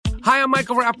Hi, I'm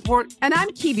Michael Rappaport. And I'm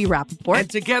Kibi Rappaport. And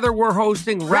together we're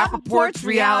hosting Rappaport's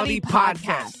Reality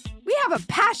Podcast. We have a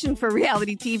passion for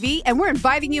reality TV, and we're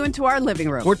inviting you into our living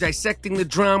room. We're dissecting the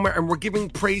drama, and we're giving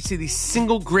praise to the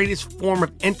single greatest form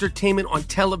of entertainment on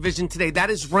television today.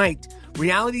 That is right.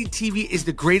 Reality TV is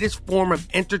the greatest form of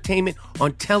entertainment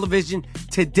on television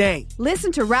today.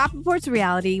 Listen to Rappaport's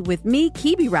Reality with me,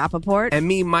 Kibi Rappaport. And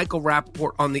me, Michael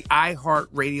Rappaport, on the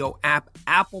iHeartRadio app,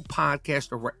 Apple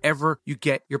Podcast, or wherever you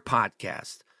get your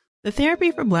podcast. The Therapy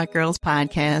for Black Girls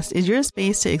podcast is your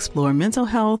space to explore mental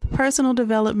health, personal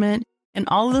development, and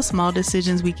all of the small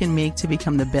decisions we can make to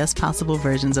become the best possible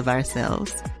versions of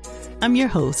ourselves. I'm your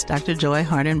host, Dr. Joy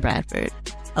Harden Bradford,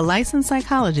 a licensed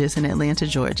psychologist in Atlanta,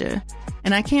 Georgia,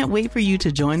 and I can't wait for you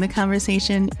to join the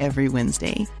conversation every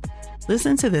Wednesday.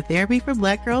 Listen to the Therapy for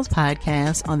Black Girls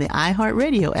podcast on the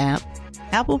iHeartRadio app,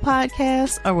 Apple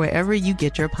Podcasts, or wherever you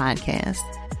get your podcasts.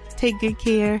 Take good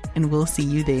care, and we'll see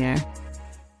you there.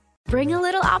 Bring a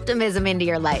little optimism into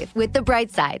your life with The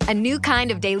Bright Side, a new kind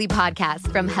of daily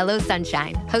podcast from Hello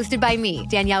Sunshine, hosted by me,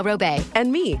 Danielle Robay.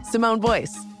 And me, Simone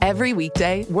Boyce. Every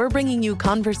weekday, we're bringing you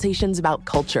conversations about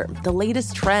culture, the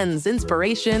latest trends,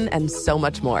 inspiration, and so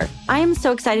much more. I am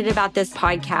so excited about this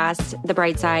podcast, The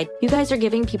Bright Side. You guys are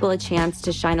giving people a chance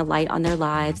to shine a light on their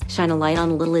lives, shine a light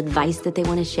on a little advice that they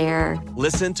want to share.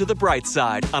 Listen to The Bright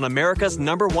Side on America's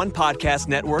 #1 podcast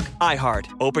network, iHeart.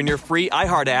 Open your free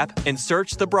iHeart app and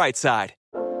search The Bright Side.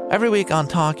 Every week on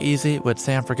Talk Easy with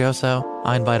Sam Fragoso,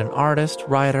 I invite an artist,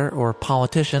 writer, or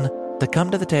politician to come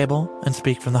to the table and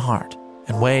speak from the heart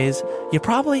in ways you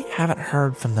probably haven't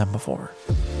heard from them before.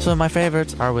 Some of my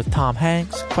favorites are with Tom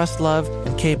Hanks, Questlove,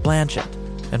 and Cate Blanchett.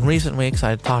 In recent weeks,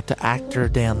 I talked to actor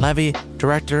Dan Levy,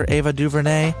 director Ava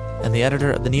DuVernay, and the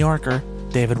editor of The New Yorker,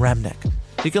 David Remnick.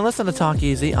 You can listen to Talk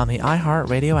Easy on the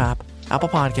iHeartRadio app, Apple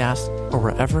Podcasts, or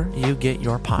wherever you get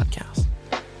your podcasts.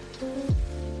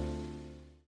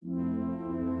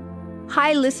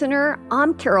 Hi, listener.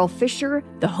 I'm Carol Fisher,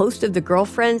 the host of The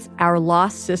Girlfriends, Our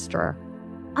Lost Sister.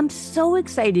 I'm so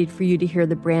excited for you to hear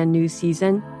the brand new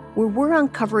season where we're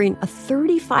uncovering a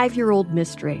 35-year-old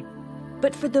mystery.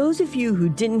 But for those of you who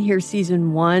didn't hear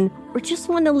season 1 or just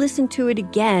want to listen to it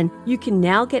again, you can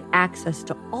now get access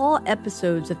to all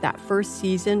episodes of that first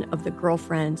season of The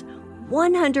Girlfriends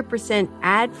 100%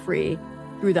 ad-free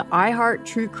through the iHeart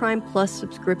True Crime Plus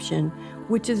subscription,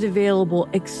 which is available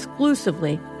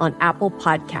exclusively on Apple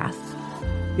Podcasts.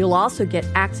 You'll also get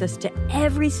access to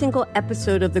every single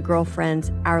episode of The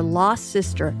Girlfriends, Our Lost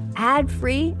Sister,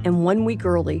 ad-free and 1 week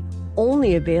early,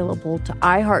 only available to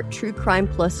iHeart True Crime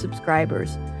Plus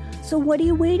subscribers. So what are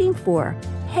you waiting for?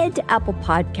 Head to Apple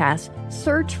Podcasts,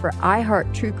 search for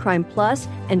iHeart True Crime Plus,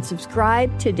 and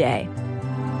subscribe today.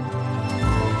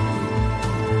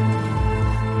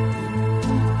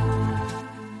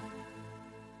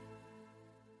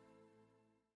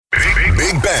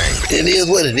 Big Bang. It is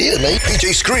what it is, man.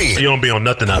 DJ Scream. You don't be on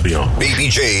nothing, I'll be on. Baby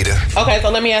Jade. Okay, so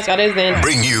let me ask y'all this then.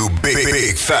 Bring you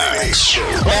big facts.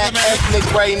 Back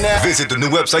ethnic right now. Visit the new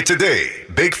website today,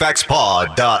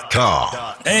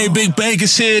 bigfactspod.com. Hey, Big Bang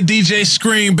is here. DJ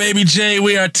Scream, Baby J.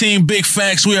 We are Team Big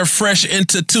Facts. We are fresh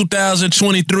into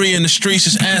 2023, and the streets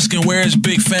is asking, where is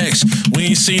Big Facts? We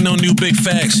ain't seen no new Big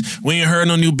Facts. We ain't heard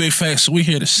no new Big Facts. So we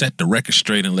here to set the record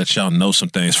straight and let y'all know some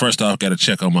things. First off, got to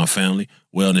check on my family.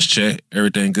 Wellness check.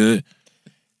 Everything good?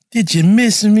 Did you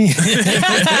miss me?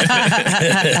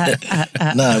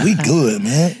 Nah, we good,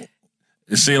 man.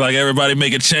 It seems like everybody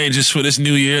making changes for this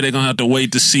new year. They're going to have to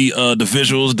wait to see the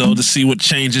visuals, though, to see what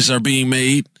changes are being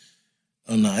made.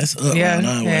 Oh, no, it's up. Yeah.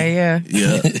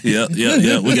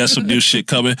 We got some new shit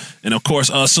coming. And, of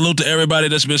course, salute to everybody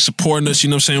that's been supporting us. You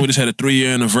know what I'm saying? We just had a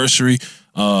 3-year anniversary.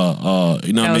 You know what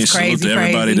I mean? Salute to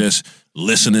everybody that's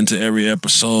listening to every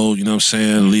episode, you know what I'm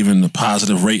saying, leaving the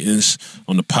positive ratings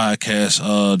on the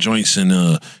podcast joints, and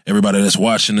everybody that's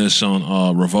watching us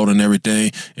on Revolt and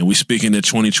everything. And we speaking that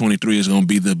 2023 is going to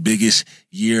be the biggest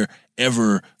year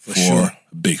ever for sure.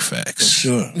 Big Facts. For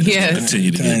sure. Yeah.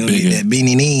 Continue to get bigger. Get that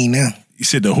beanie knee now. You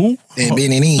said the who? That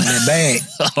beanie knee, that bag.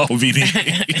 Oh, beanie.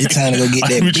 You trying to go get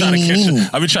that beanie knee.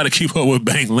 I've been trying to keep up with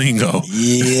bank lingo.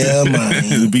 Yeah,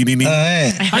 man. Beanie knee.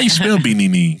 How you spell beanie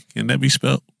knee? Can that be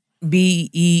spelled?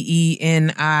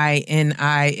 BEENININIEEE.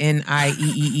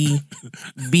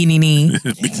 Beanie knee.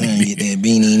 Trying to get that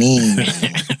beanie knee.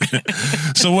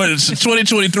 So what? It's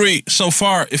 2023 so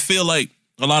far. It feel like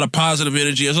a lot of positive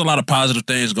energy. There's a lot of positive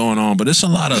things going on, but it's a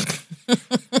lot of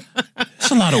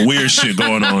weird shit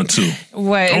going on too.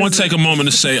 What? I want to take a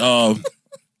moment to say,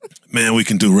 man, we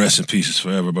can do rest in pieces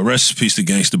forever, but rest in peace to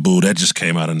Gangsta Boo. That just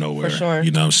came out of nowhere. For sure.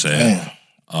 You know what I'm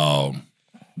saying?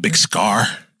 Big Scar.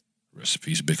 Rest in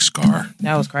peace, Big Scar.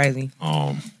 That was crazy.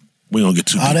 We don't get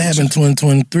too deep. That happened in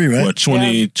 2023, right? Well,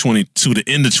 2022, the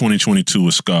end of 2022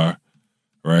 was Scar,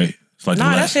 right? It's like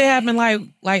that shit happened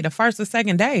like the first or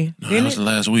second day. No, that was the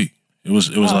last week. It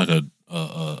was like a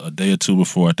day or two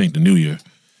before, I think, the New Year.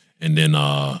 And then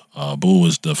Boo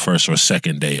was the first or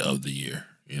second day of the year.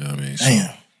 You know what I mean? Damn.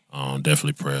 So,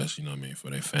 definitely prayers, you know what I mean, for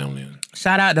their family. And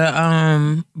shout out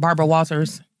to Barbara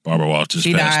Walters. Barbara Walters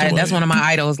she passed died. away. That's one of my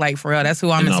idols, like, for real. That's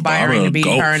who I'm inspiring to be,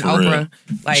 her and Oprah. Real.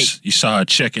 Like, you saw her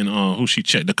checking who she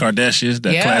checked, the Kardashians,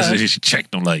 that class she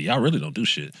checked them like, y'all really don't do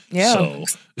shit. Yeah. So,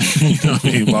 you know what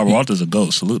I mean? Barbara Walters a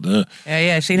goat. Salute to her.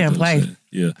 Yeah, she didn't play.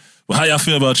 Yeah. Well, how y'all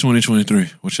feel about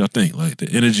 2023? What y'all think? Like, the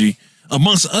energy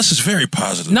amongst us is very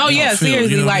positive. No, yeah,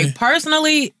 seriously. You know like,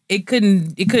 personally, it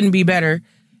couldn't be better.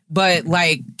 But,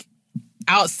 like,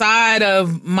 outside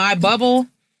of my bubble,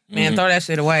 man, throw that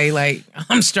shit away. Like,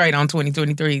 I'm straight on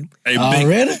 2023. Hey,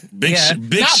 already? Big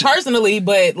not personally,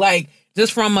 but like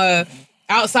just from a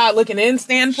outside looking in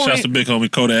standpoint. Shouts to big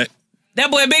homie Kodak. That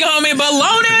boy, big homie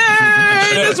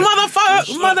Baloney. This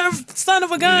mother son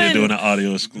of a gun. They're doing an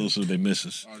audio exclusive. They miss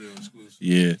us. Audio exclusive.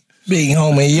 Yeah. Big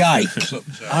homie, yikes.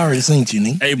 I already seen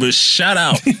you, nigga. Hey, but shout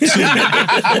out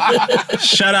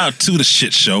to the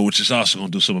shit show, which is also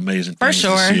going to do some amazing things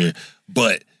this year.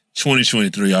 But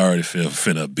 2023, I already feel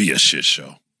finna be a shit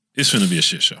show. It's finna be a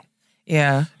shit show.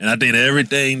 Yeah. And I think that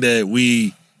everything that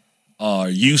we are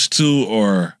used to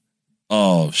or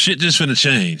shit just finna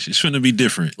change. It's finna be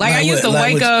different. Like, I used to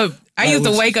wake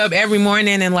up every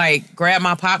morning and like grab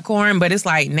my popcorn, but it's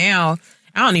like now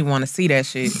I don't even want to see that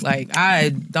shit. Like, I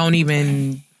don't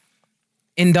even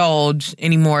indulge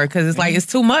anymore because it's like it's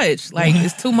too much. Like,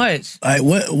 it's too much. Like,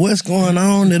 what's going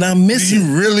on that I'm missing? Do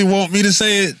you really want me to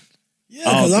say it? Yeah,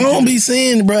 because I don't be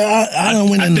seeing, bro. I done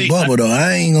went in the bubble, though.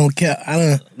 I ain't gonna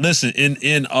care. Listen,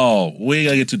 in all, we ain't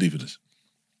gotta get too deep in this.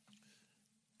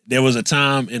 There was a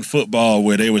time in football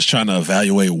where they was trying to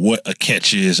evaluate what a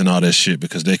catch is and all that shit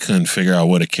because they couldn't figure out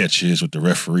what a catch is with the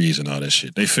referees and all that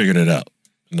shit. They figured it out.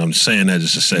 And I'm saying that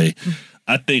just to say,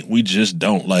 I think we just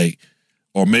don't like,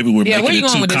 or maybe we're making it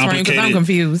too complicated. Because I'm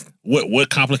confused. What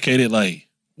complicated? Like,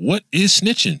 what is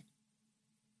snitching?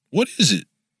 What is it?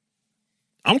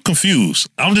 I'm confused.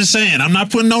 I'm just saying. I'm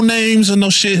not putting no names or no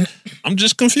shit. I'm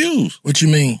just confused. What you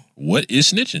mean? What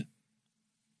is snitching?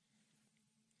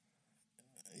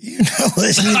 You know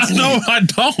what snitching No, I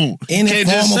don't. Any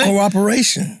form of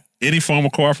cooperation. Any form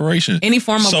of cooperation. Any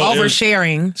form of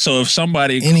oversharing. So if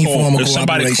somebody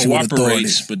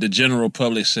cooperates, but the general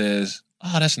public says,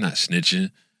 "Oh, that's not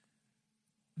snitching."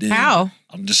 Then how?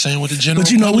 I'm just saying what the general.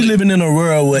 But you know, public, we living in a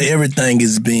world where everything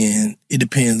is being. It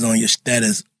depends on your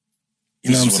status.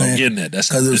 You know what I'm saying? I'm getting at. That's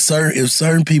because if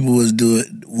certain people would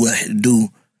do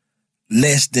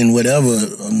less than whatever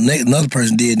another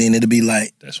person did, then it'll be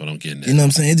like. That's what I'm getting at. You know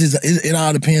what I'm saying? It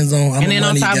all depends on how much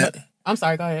money you got. I'm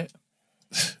sorry. Go ahead.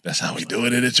 That's how we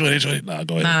doing it in 2020. Nah,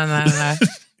 go ahead. Nah.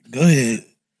 Go ahead.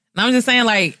 No, I'm just saying,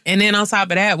 like, and then on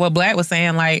top of that, what Black was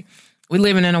saying, like, we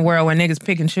living in a world where niggas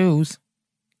pick and choose.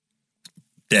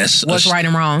 That's what's right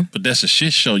and wrong. But that's a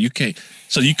shit show. You can't.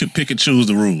 So you could pick and choose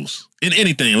the rules in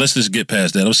anything. Let's just get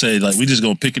past that. I'm saying, like, we just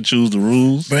gonna pick and choose the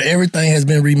rules. But everything has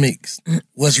been remixed.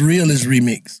 What's real is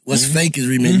remixed. What's fake is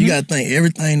remixed. You gotta think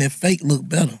everything that fake look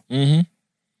better.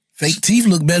 Fake teeth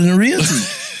look better than real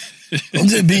teeth. I'm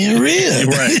just being real.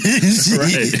 Right.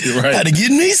 Had to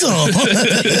get me some. I'm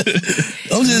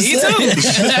just saying.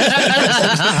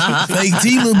 Fake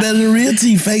teeth look better than real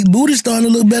teeth. Fake booty starting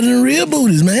to look better than real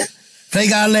booties, man.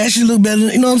 Fake eyelashes look better than,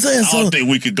 you know what I'm saying? I don't think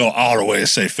we could go all the way and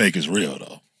say fake is real,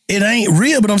 though. It ain't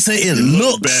real, but I'm saying it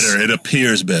looks better. It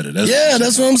appears better.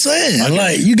 That's what I'm saying.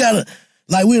 Like, you gotta,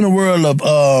 like, we're in a world of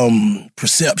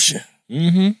perception.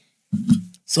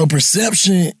 So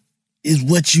perception is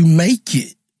what you make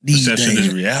it. Perception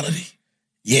is reality.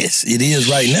 Yes, it is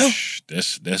right now.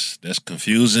 That's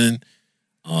confusing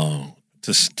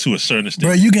to a certain extent.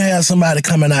 Bro, you can have somebody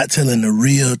coming out telling the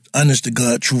real, honest to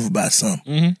God truth about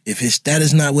something. If his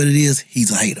status not what it is,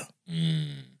 he's a hater.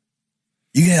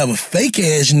 You can have a fake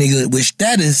ass nigga with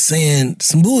status saying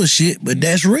some bullshit, but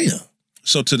that's real.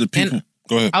 So to the people,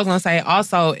 go ahead. I was gonna say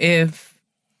also, if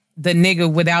the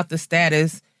nigga without the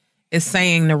status is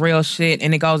saying the real shit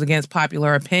and it goes against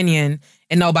popular opinion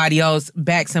and nobody else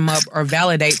backs him up or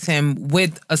validates him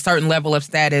with a certain level of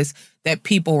status that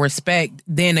people respect,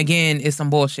 then again, it's some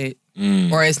bullshit.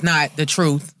 Or it's not the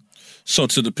truth. So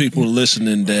to the people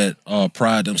listening that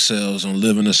pride themselves on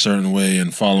living a certain way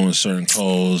and following certain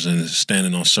codes and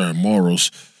standing on certain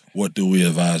morals, what do we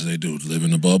advise they do? Live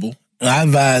in a bubble? I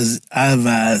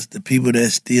advise the people that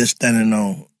still standing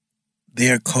on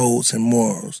their codes and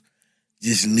morals,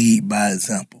 just lead by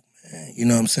example, man. You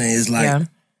know what I'm saying? It's like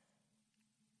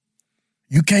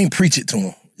you can't preach it to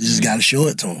them. You just got to show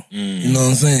it to them. You know what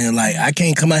I'm saying? Like, I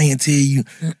can't come out here and tell you,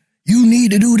 you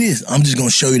need to do this. I'm just going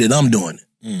to show you that I'm doing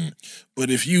it. But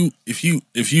if you,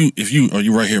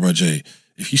 you right here by Jay,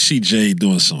 if you see Jay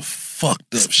doing some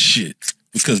fucked up shit,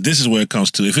 because this is where it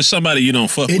comes to. If it's somebody you don't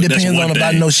fuck with, it depends on if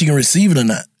I know she can receive it or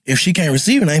not. If she can't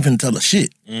receive it, I ain't finna tell her shit.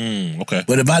 Okay.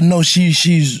 But if I know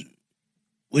she's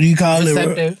what do you call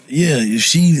receptive. it? Yeah, if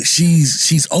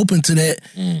she's open to that.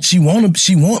 She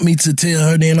want me to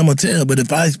tell her, then I'm gonna tell her. But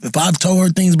if I've told her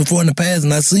things before in the past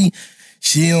and I see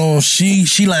she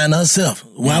lying to herself,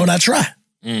 why would I try?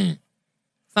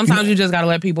 Sometimes you just gotta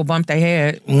let people bump their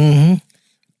head.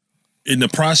 In the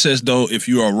process, though, if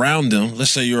you're around them,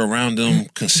 let's say you're around them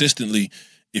consistently,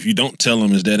 if you don't tell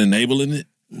them, is that enabling it?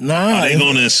 Nah. Are they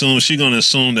gonna assume? She gonna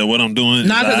assume that what I'm doing?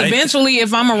 Nah, because eventually,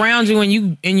 if I'm around you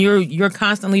and you're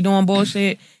constantly doing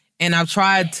bullshit, and I've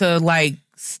tried to like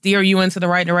steer you into the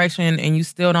right direction, and you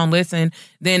still don't listen,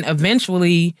 then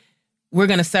eventually we're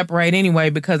gonna separate anyway,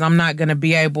 because I'm not gonna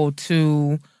be able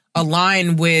to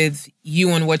align with you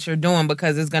and what you're doing,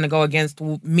 because it's gonna go against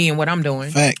me and what I'm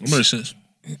doing. Facts. That makes sense.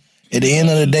 At the end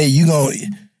of the day, you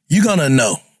gonna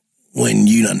know when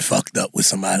you done fucked up with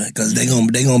somebody, because they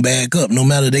gonna back up. No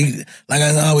matter like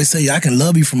I always say, I can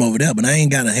love you from over there, but I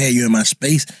ain't gotta have you in my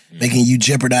space, making you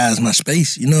jeopardize my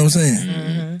space. You know what I'm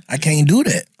saying? I can't do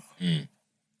that.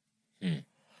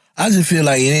 I just feel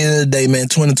like at the end of the day, man,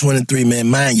 2023, man,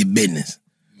 mind your business.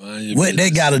 What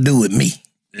that got to do with me?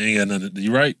 It ain't got nothing to do.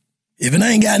 You right? If it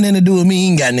ain't got nothing to do with me, it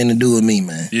ain't got nothing to do with me,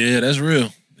 man. Yeah, that's real.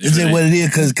 It's just what it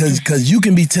is, cause you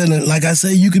can be telling, like I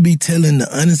say, you could be telling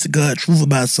the honest to God truth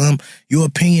about your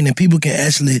opinion, and people can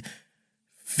actually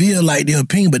feel like their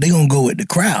opinion, but they gonna go with the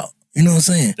crowd. You know what I'm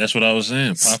saying? That's what I was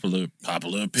saying. Popular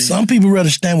opinion. Some people rather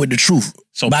stand with the truth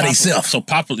by themselves. So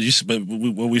popular, but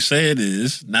what we said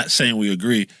is, not saying we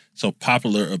agree, so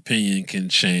popular opinion can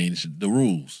change the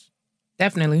rules.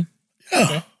 Definitely. Yeah.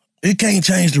 Okay. It can't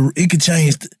change it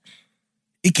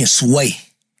can sway.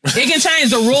 It can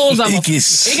change the rules of it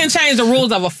can change the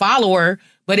rules of a follower,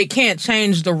 but it can't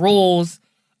change the rules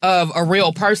of a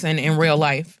real person in real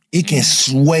life. It can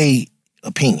sway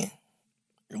opinion.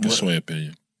 It can sway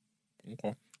opinion.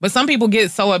 Okay. But some people get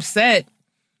so upset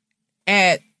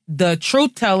at the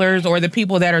truth tellers or the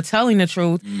people that are telling the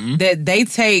truth that they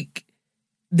take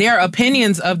their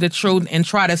opinions of the truth and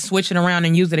try to switch it around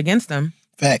and use it against them.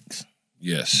 Facts.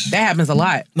 Yes. That happens a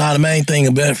lot. Now, the main thing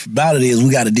about it is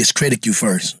we got to discredit you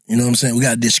first. You know what I'm saying? We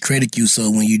got to discredit you so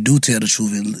when you do tell the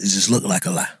truth, it just look like a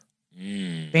lie.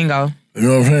 Bingo. You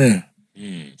know what I'm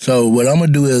saying? So what I'm going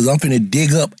to do is I'm finna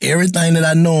dig up everything that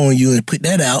I know on you and put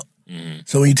that out.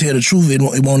 So when you tell the truth, it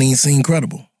won't even seem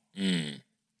credible. No,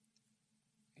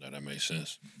 that makes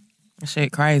sense. That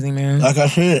shit crazy, man. Like I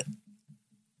said,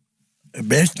 the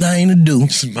best thing to do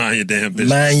is mind your damn business.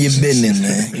 Mind your business,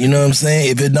 man. You know what I'm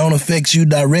saying? If it don't affect you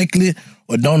directly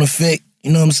or don't affect,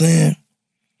 you know what I'm saying,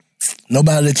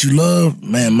 nobody that you love,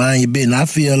 man, mind your business. I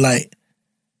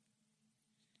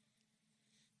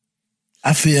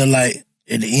feel like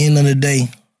at the end of the day,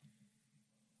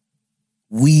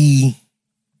 we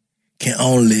can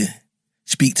only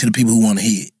speak to the people who want to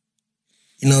hear it.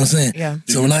 You know what I'm saying? Yeah.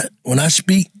 So when I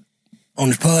speak on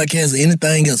this podcast or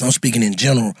anything else, I'm speaking in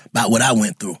general about what I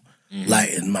went through. Like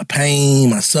my pain,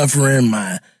 my suffering,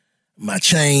 my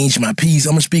change, my peace.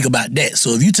 I'm going to speak about that.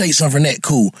 So if you take something from that,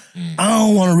 cool. I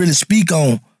don't want to really speak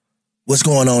on what's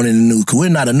going on in the news, because we're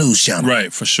not a news channel.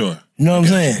 Right, for sure. You know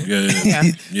what I'm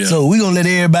saying? Yeah. So we're going to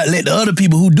let the other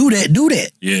people who do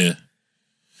that. Yeah.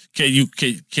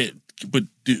 But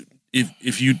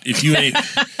if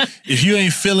you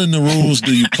ain't feeling the rules,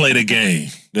 do you play the game?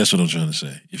 That's what I'm trying to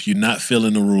say. If you're not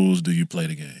feeling the rules, do you play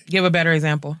the game? Give a better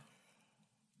example.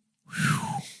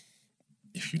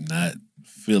 If you're not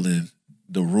feeling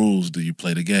the rules, do you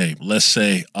play the game? Let's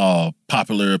say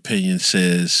popular opinion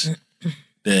says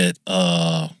that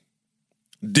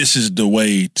this is the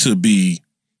way to be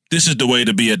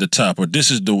at the top, or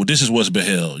this is what's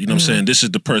beheld. You know what I'm saying? This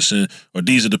is the person, or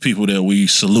these are the people that we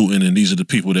saluting, and these are the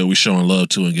people that we showing love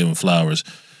to and giving flowers.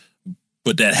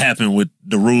 But that happened with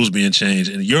the rules being changed,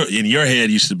 and in your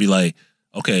head used to be like,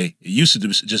 okay, it used to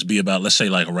just be about, let's say,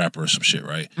 like a rapper or some shit,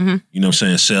 right? You know what I'm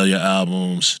saying? Sell your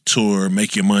albums, tour,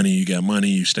 make your money. You got money,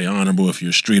 you stay honorable if you're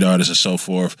a street artist and so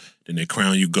forth. Then they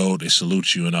crown you gold, they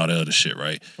salute you and all that other shit,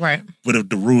 right? Right. But if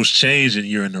the rules change and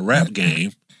you're in the rap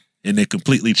game, and they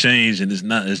completely change, and it's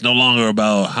no longer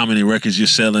about how many records you're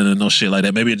selling and no shit like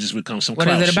that. Maybe it just becomes some clout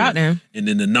shit. What is it about then? And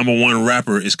then the number one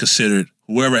rapper is considered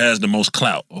whoever has the most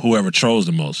clout, or whoever trolls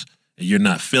the most. And you're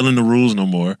not feeling the rules no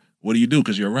more. What do you do?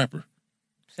 Because you're a rapper.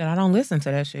 Shit, I don't listen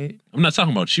to that shit. I'm not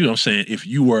talking about you. I'm saying if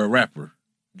you were a rapper,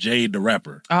 Jade the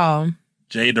Rapper. Oh.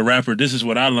 Jade the Rapper, this is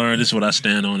what I learned. This is what I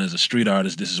stand on as a street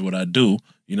artist. This is what I do.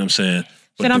 You know what I'm saying?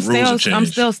 But I'm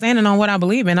still standing on what I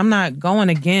believe in. I'm not going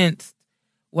against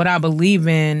what I believe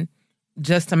in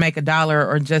just to make $1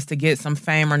 or just to get some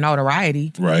fame or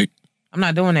notoriety. Right. I'm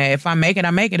not doing that. If I make it,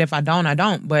 I make it. If I don't, I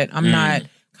don't. But I'm not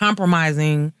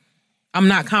compromising. I'm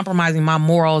not compromising my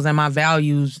morals and my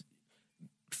values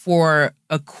for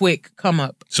a quick come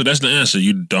up. So that's the answer.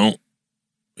 You don't,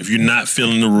 if you're not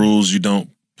feeling the rules, you don't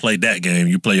play that game.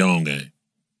 You play your own game.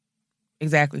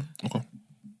 Exactly. Okay.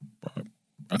 Right.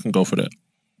 I can go for that.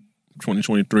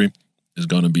 2023 is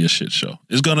gonna be a shit show.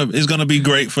 It's gonna be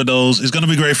great for those. It's gonna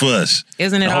be great for us.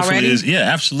 Isn't it already? Yeah,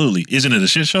 absolutely. Isn't it a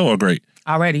shit show or great?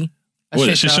 Already. A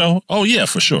shit show? Oh yeah,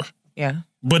 for sure. Yeah.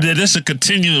 But it's a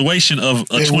continuation of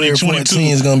a 2022.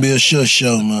 It's gonna be a shit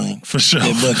show, man. For sure.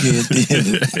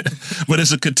 But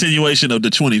it's a continuation of the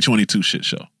 2022 shit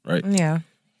show, right? Yeah.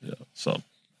 Yeah. So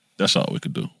that's all we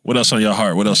could do. What else on your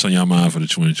heart? What else on your mind for the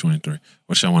 2023?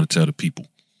 What y'all want to tell the people?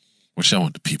 What y'all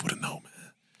want the people to know, man?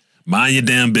 Mind your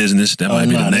damn business. That might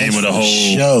be the name of the whole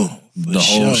show. The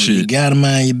whole shit. You gotta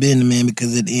mind your business, man,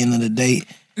 because at the end of the day,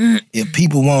 if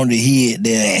people want to hear it,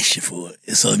 they'll ask you for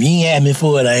it. So if you ain't ask me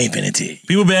for it, I ain't finna tell you.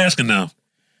 People be asking now.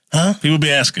 Huh? People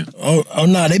be asking. Oh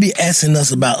no, they be asking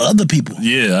us about other people.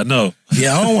 Yeah, I know.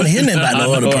 Yeah, I don't want to hear nothing about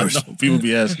no other person. People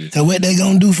be asking. So what they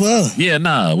gonna do for us? Yeah,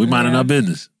 nah, we minding our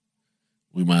business.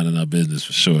 We minding our business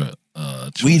for sure.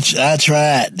 I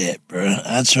tried that, bro.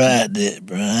 I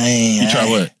You tried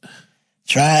what?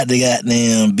 Tried to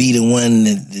goddamn be the one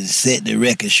that set the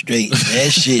record straight.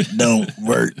 That shit don't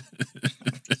work.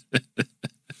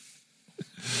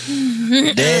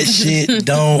 That shit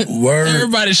don't work.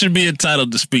 Everybody should be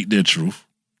entitled to speak their truth.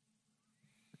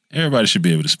 Everybody should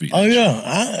be able to speak. Oh yeah,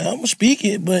 I'm gonna speak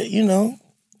it, but you know,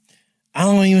 I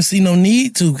don't even see no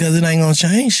need to because it ain't gonna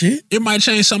change shit. It might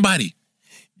change somebody.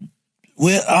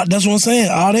 Well, that's what I'm saying.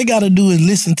 All they gotta do is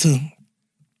listen to.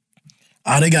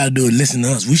 All they gotta do is listen to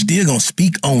us. We still gonna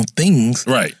speak on things,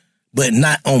 right? But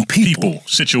not on people.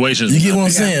 Situations. You get what I'm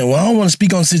saying? Well, I don't want to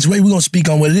speak on situation. We're gonna speak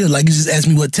on what it is. Like you just asked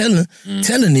me what telling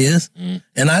is,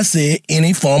 and I said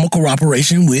any form of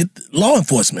cooperation with law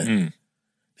enforcement.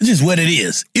 It's just what it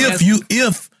is. If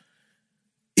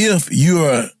you're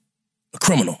a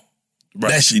criminal,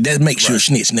 that makes you a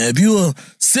snitch. Now, if you're a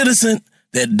citizen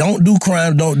that don't do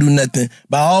crime, don't do nothing,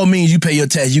 by all means, you pay your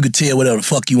tax. You can tell whatever the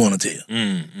fuck you want to tell.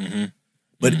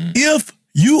 But if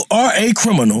you are a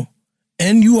criminal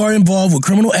and you are involved with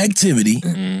criminal activity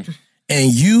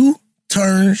and you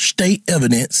turn state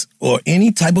evidence or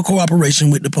any type of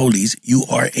cooperation with the police, you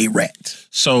are a rat.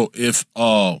 So if,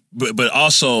 but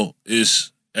also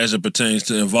is as it pertains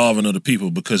to involving other people,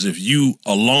 because if you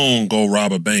alone go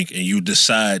rob a bank and you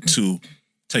decide to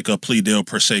take a plea deal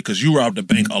per se, because you robbed the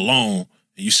bank alone,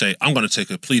 and you say, I'm going to take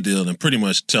a plea deal and pretty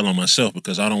much tell on myself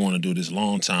because I don't want to do this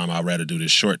long time. I'd rather do this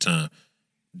short time.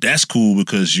 That's cool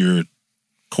because you're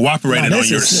cooperating on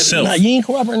yourself. Nah, you ain't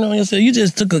cooperating on yourself. You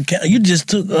just took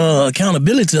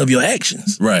accountability of your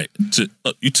actions. Right.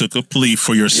 You took a plea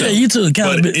for yourself. Yeah, you took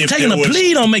accountability. Taking a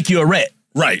plea don't make you a rat.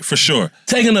 Right, for sure.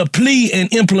 Taking a plea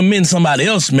and implementing somebody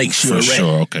else makes you a rat. For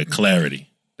sure. Okay, clarity.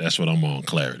 That's what I'm on,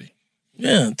 clarity.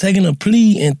 Yeah, taking a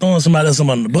plea and throwing somebody else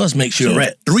on the bus makes you a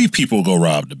rat. 3 people go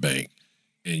rob the bank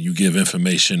and you give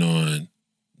information on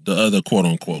the other quote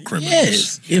unquote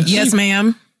criminals. Yes,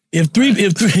 ma'am. If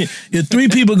three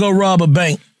people go rob a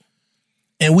bank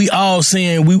and we all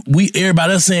saying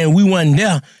everybody else saying we wasn't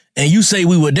there and you say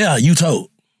we were there, you told.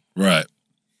 Right.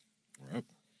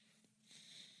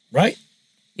 Right?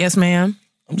 Yes, ma'am.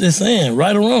 I'm just saying,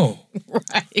 right or wrong.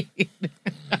 Right.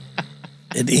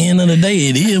 At the end of the day,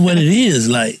 it is what it is.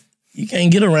 Like, you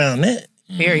can't get around that.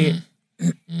 Period.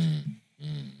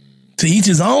 To each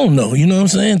his own, though. You know what I'm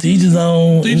saying? To each his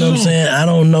own. You know what I'm saying? I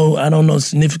don't know the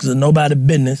significance of nobody's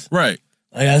business. Right.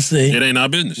 Like I say, it ain't our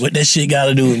business. What that shit got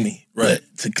to do with me. Right.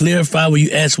 But to clarify when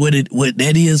you ask what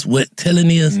that is, what telling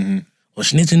is, or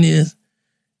snitching is,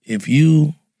 if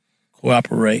you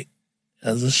cooperate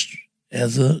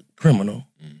as a criminal,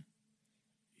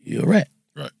 you're a rat.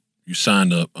 Right. You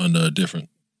signed up under a different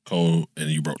code and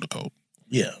you broke the code.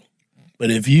 Yeah.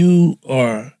 But if you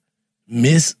are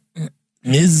Miss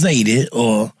Zadie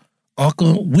or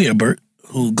Uncle Wilbert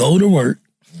who go to work,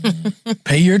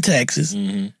 pay your taxes,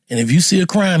 and if you see a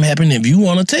crime happen, if you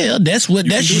want to tell,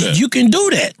 you can do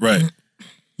that. Right.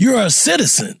 You're a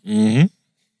citizen.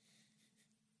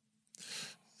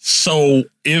 So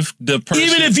if the person,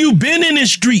 even if you've been in the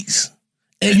streets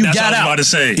and you got out,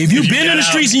 if you've been in the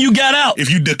streets and you got out, if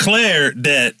you declare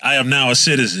that I am now a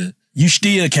citizen, you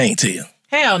still can't tell.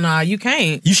 Hell nah, you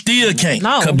can't. You still can't.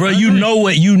 No. Cause, bro, you know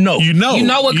what you know. You know. You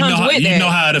know what comes with that. You know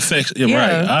how it affects. Yeah,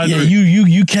 Yeah. right. I agree.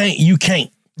 You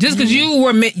can't. Just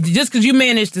because you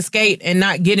managed to skate and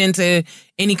not get into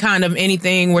any kind of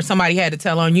anything where somebody had to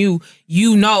tell on you,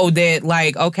 you know that,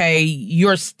 like, okay,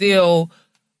 you're still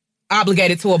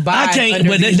obligated to abide. I can't, under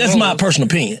but these that's rules. my personal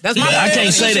opinion. That's my I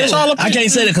can't say that. I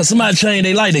can't say that because somebody changed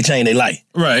their life, they changed their life.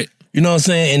 Right. You know what I'm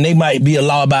saying? And they might be a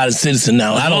law-abiding citizen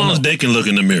now. As I don't long know. as they can look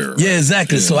in the mirror. Yeah,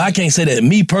 exactly. Yeah. So I can't say that.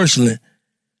 Me personally,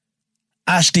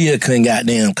 I still couldn't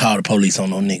goddamn call the police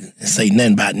on no nigga and say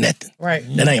nothing about nothing. Right.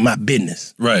 That ain't my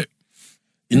business. Right.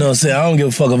 You know what I'm saying? I don't give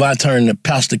a fuck if I turn the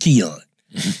pastor key on.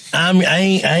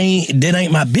 That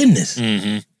ain't my business.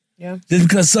 Mm-hmm. Yeah. Just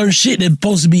because certain shit that's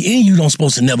supposed to be in you don't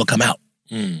supposed to never come out.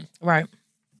 Mm. Right.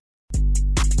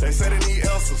 They say they need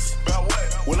answers. About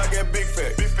what? When I get big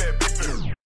fat. Big fat, big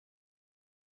fat.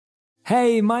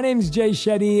 Hey, my name's Jay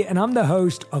Shetty, and I'm the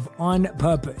host of On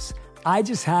Purpose. I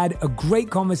just had a great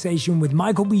conversation with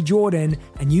Michael B. Jordan,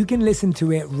 and you can listen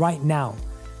to it right now.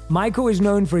 Michael is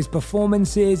known for his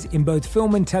performances in both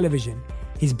film and television.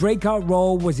 His breakout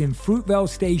role was in Fruitvale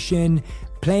Station,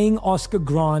 playing Oscar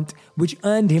Grant, which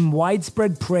earned him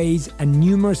widespread praise and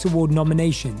numerous award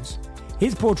nominations.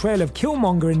 His portrayal of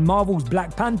Killmonger in Marvel's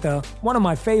Black Panther, one of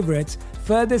my favorites,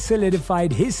 further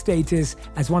solidified his status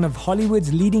as one of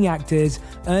Hollywood's leading actors,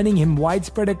 earning him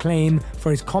widespread acclaim for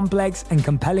his complex and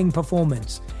compelling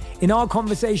performance. In our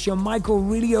conversation, Michael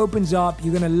really opens up.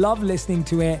 You're going to love listening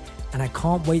to it, and I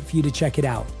can't wait for you to check it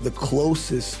out. The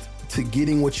closest to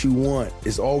getting what you want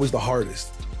is always the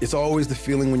hardest. It's always the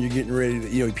feeling when you're getting ready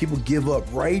to, people give up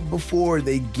right before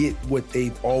they get what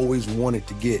they've always wanted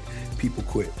to get. People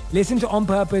quit. Listen to On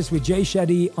Purpose with Jay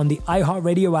Shetty on the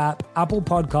iHeartRadio app, Apple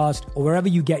Podcast, or wherever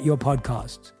you get your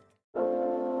podcasts.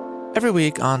 Every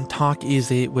week on Talk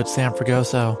Easy with Sam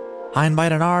Fragoso, I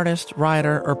invite an artist,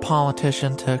 writer, or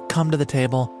politician to come to the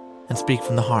table and speak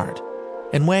from the heart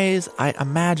in ways I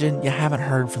imagine you haven't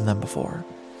heard from them before.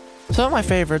 Some of my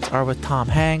favorites are with Tom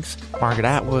Hanks, Margaret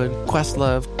Atwood,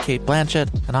 Questlove, Cate Blanchett,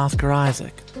 and Oscar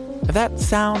Isaac. If that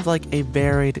sounds like a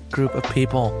varied group of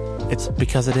people, it's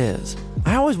because it is.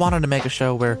 I always wanted to make a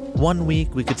show where one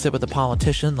week we could sit with a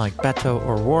politician like Beto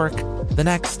O'Rourke, the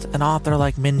next an author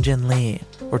like Min Jin Lee,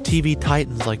 or TV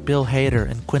titans like Bill Hader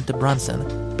and Quinta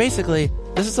Brunson. Basically,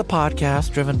 this is a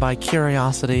podcast driven by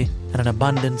curiosity and an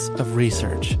abundance of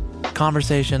research.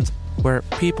 Conversations where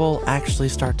people actually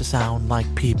start to sound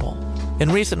like people.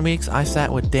 In recent weeks, I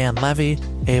sat with Dan Levy,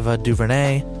 Ava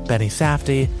DuVernay, Benny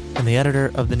Safdie, and the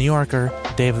editor of The New Yorker,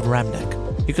 David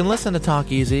Remnick. You can listen to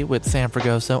Talk Easy with Sam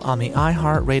Fragoso on the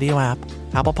iHeartRadio app,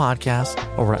 Apple Podcasts,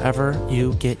 or wherever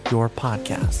you get your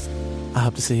podcasts. I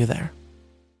hope to see you there.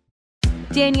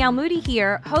 Danielle Moody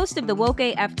here, host of the Woke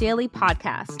AF Daily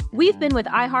podcast. We've been with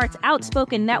iHeart's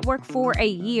Outspoken Network for a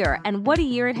year, and what a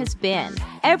year it has been.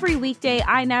 Every weekday,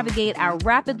 I navigate our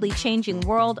rapidly changing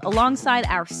world alongside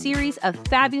our series of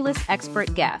fabulous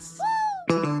expert guests.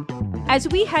 As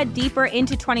we head deeper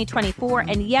into 2024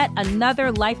 and yet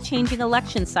another life-changing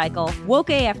election cycle, Woke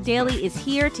AF Daily is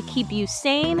here to keep you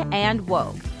sane and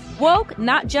woke. Woke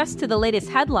not just to the latest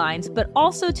headlines, but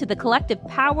also to the collective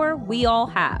power we all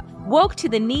have. Woke to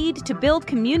the need to build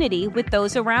community with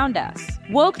those around us.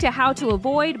 Woke to how to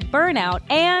avoid burnout,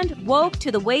 and woke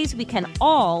to the ways we can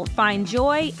all find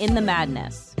joy in the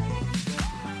madness.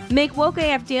 Make Woke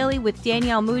AF Daily with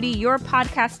Danielle Moody your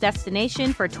podcast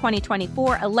destination for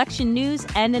 2024 election news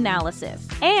and analysis.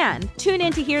 And tune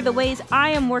in to hear the ways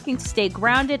I am working to stay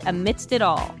grounded amidst it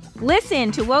all.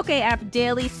 Listen to Woke AF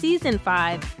Daily Season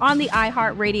 5 on the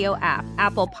iHeartRadio app,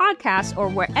 Apple Podcasts, or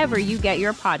wherever you get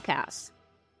your podcasts.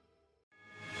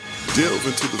 Delve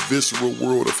into the visceral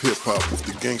world of hip-hop with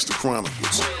the Gangster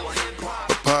Chronicles,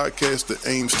 a podcast that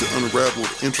aims to unravel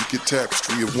the intricate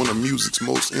tapestry of one of music's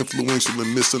most influential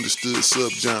and misunderstood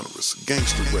subgenres,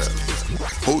 gangster rap.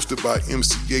 Hosted by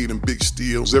MC8 and Big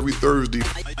Steels every Thursday,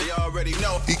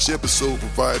 each episode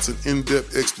provides an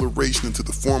in-depth exploration into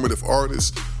the formative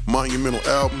artists, monumental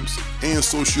albums, and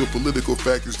socio-political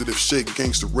factors that have shaped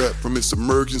gangster rap from its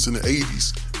emergence in the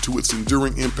 80s to its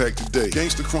enduring impact today.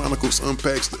 Gangster Chronicles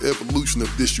unpacks the evolution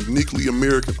of this uniquely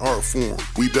American art form.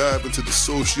 We dive into the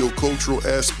socio-cultural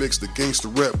aspects that gangster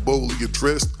rap boldly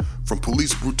addressed, from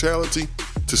police brutality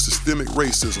to systemic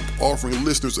racism, offering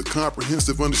listeners a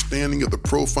comprehensive understanding of the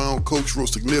profound cultural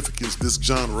significance this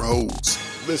genre holds.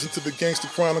 Listen to the Gangster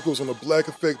Chronicles on the Black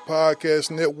Effect Podcast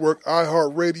Network,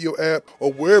 iHeartRadio app,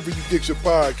 or wherever you get your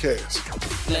podcasts.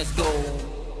 Let's go.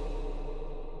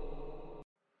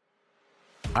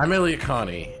 I'm Elliot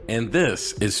Connie, and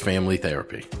this is Family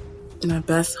Therapy. My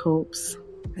best hopes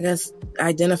I guess,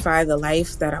 identify the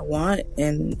life that I want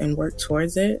and work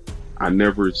towards it. I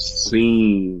never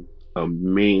seen a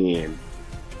man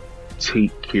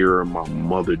take care of my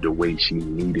mother the way she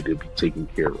needed to be taken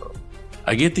care of.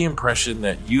 I get the impression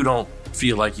that you don't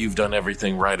feel like you've done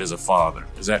everything right as a father.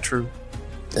 Is that true?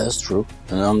 That's true,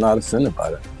 and I'm not offended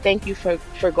by that. Thank you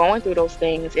for going through those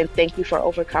things, and thank you for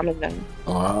overcoming them.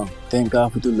 Thank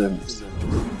God for deliverance.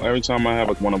 Every time I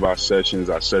have one of our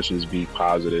sessions be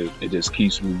positive. It just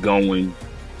keeps me going.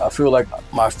 I feel like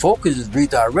my focus is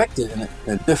redirected in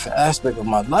a different aspect of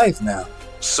my life now.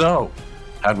 So,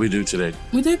 how'd we do today?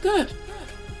 We did good.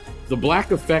 The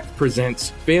Black Effect presents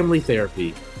Family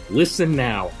Therapy. Listen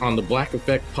now on the Black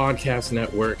Effect Podcast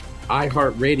Network,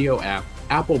 iHeartRadio app,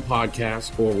 Apple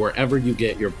Podcasts, or wherever you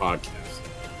get your podcasts.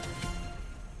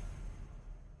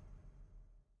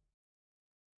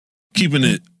 Keeping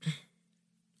it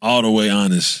all the way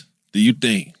honest, do you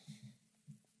think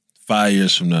 5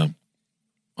 years from now,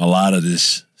 a lot of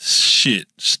this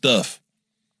stuff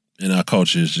in our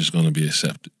culture is just going to be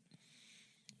accepted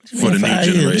for the new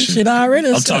generation? This shit already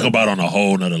I'm talking about on a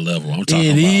whole nother level. I'm talking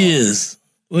it about is.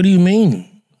 What do you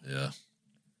mean? Yeah.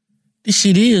 This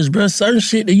shit is, bro. Certain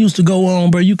shit that used to go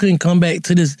on, bro. You couldn't come back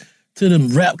to the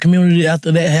rap community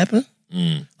after that happened.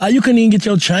 You couldn't even get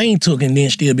your chain took and then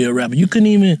still be a rapper. You couldn't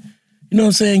even, you know what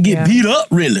I'm saying, get beat up,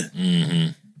 really.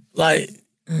 Like,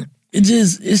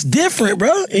 it's different,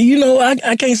 bro. And you know,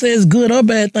 I can't say it's good or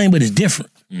bad thing, but it's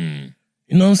different. You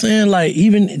know what I'm saying? Like,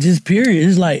 even just period,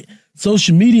 it's like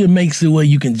social media makes it where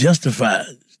you can justify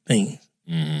things.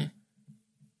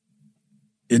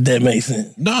 If that makes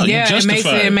sense. No, yeah,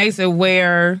 it makes it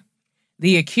where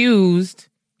the accused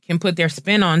can put their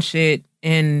spin on shit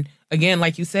and, again,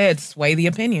 like you said, sway the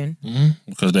opinion.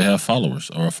 Because they have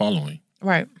followers or a following.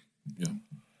 Right.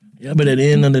 Yeah, but at the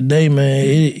end of the day, man,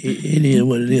 it is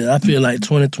what it is. I feel like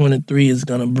 2023 is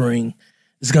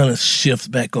it's gonna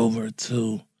shift back over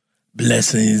to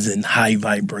blessings and high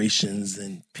vibrations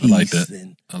and peace.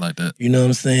 I like that. You know what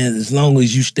I'm saying? As long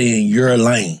as you stay in your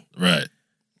lane. Right.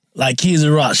 Like Kids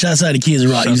of Rock. Shouts out to Kids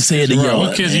of Rock. You said the yard.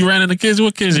 What kids? You ran into kids?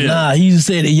 What kids? Nah, he used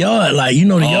to say the yard. Like, you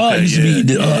know, the yard used to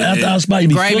be, after our spot,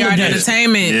 used to be full of Graveyard gangsters.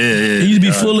 Entertainment. It used to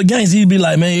be full of gangsters. He'd be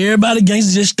like, man, everybody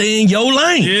gangsters just stay in your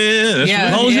lane. That's right.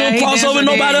 As long as you don't cross over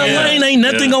nobody else's lane, ain't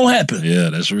nothing gonna happen. Yeah,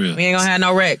 that's real. We ain't gonna have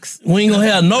no wrecks. We ain't gonna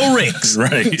have no wrecks.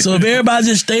 Right. So if everybody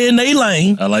just stay in their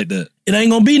lane, I like that. It ain't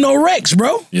gonna be no wrecks,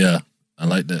 bro. Yeah, I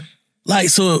like that. Like,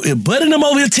 so if Buddy them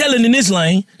over here telling in this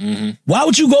lane, why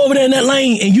would you go over there in that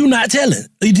lane and you not telling?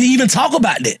 To even talk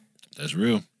about that? That's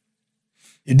real.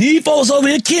 If these folks over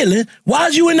here killing, why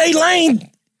is you in their lane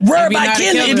worried about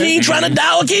killing if you ain't trying to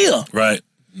die or kill? Right.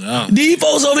 No. These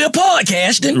folks over here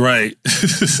podcasting. Right.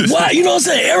 Why? You know what I'm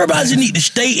saying? Everybody just need to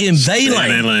stay in their lane. Stay in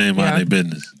their lane, mind their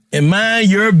business. And mind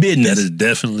your business. That is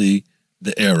definitely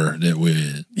the error that we're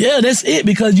in. Yeah, that's it,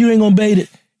 because you ain't gonna be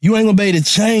able to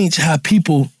change how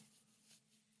people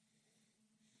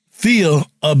feel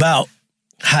about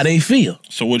how they feel.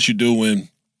 So what you do when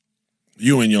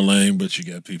you in your lane, but you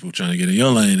got people trying to get in your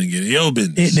lane and get in your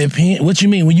business? It depends. What you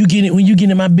mean? When you get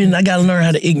in my business, I gotta learn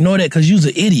how to ignore that because you's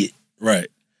an idiot. Right.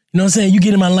 You know what I'm saying? You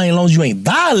get in my lane as long as you ain't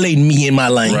violating me in my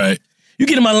lane. Right. You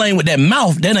get in my lane with that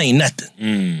mouth, that ain't nothing.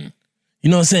 You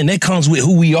know what I'm saying? That comes with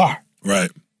who we are.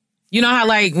 Right. You know how,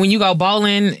 like, when you go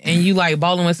bowling and you, like,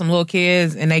 bowling with some little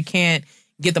kids and they can't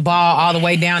get the ball all the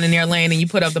way down in their lane and you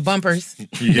put up the bumpers?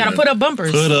 You gotta put up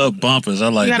bumpers. Put up bumpers. I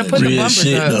like that. You gotta put the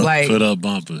bumpers up. Like, put up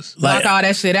bumpers. Block all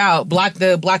that shit out. Block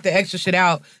the extra shit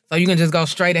out so you can just go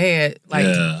straight ahead. Like,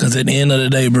 because at the end of the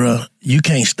day, bro, you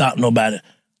can't stop nobody.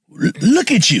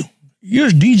 Look at you. You're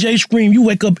DJ Scream. You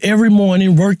wake up every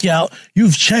morning, work out.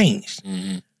 You've changed.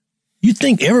 You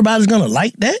think everybody's gonna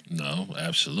like that? No,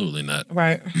 absolutely not.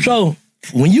 Right. So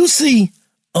when you see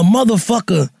a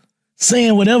motherfucker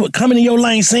saying whatever, coming in your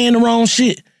lane saying the wrong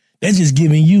shit, that's just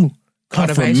giving you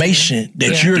confirmation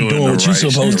that you're doing what you're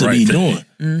supposed to be doing.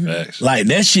 Like,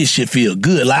 that shit should feel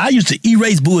good. Like, I used to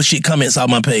erase bullshit comments off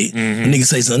my page. And niggas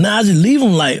say something. Nah, I just leave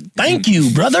them like, thank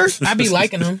you, brother. I be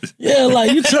liking them. Yeah,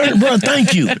 like, you turn, bro,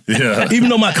 thank you. Yeah. Even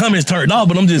though my comments turned off,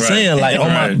 but I'm just saying, like, on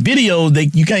my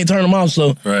videos, you can't turn them off.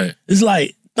 So it's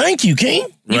like, thank you, King.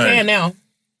 You can now.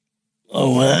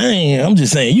 Oh, well, I'm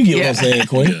just saying, you get what I'm saying,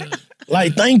 Queen.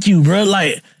 Like, thank you, bro.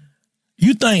 Like,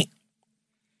 you think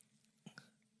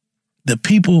the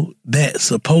people that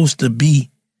supposed to be,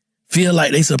 feel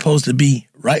like they supposed to be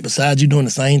right beside you doing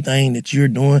the same thing that you're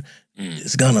doing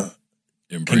is gonna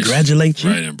congratulate you?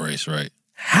 Right, embrace, right.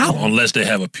 How? Unless they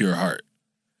have a pure heart.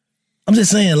 I'm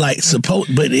just saying, like,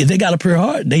 but if they got a pure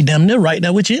heart, they damn near right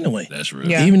there with you anyway. That's real.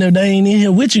 Yeah. Even if they ain't in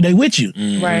here with you, they with you.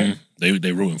 Right.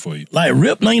 They rooting for you. Like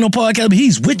Rip, ain't no podcast, but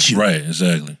he's with you. Right,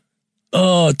 exactly.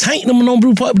 Tank them no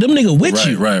brew part, them nigga with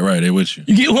you. Right, they with you.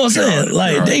 You get what I'm saying?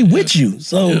 Like they with you.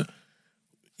 So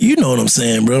you know what I'm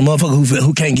saying, bro. Motherfucker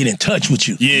who can't get in touch with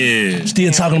you. Yeah.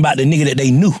 Still talking about the nigga that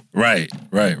they knew. Right.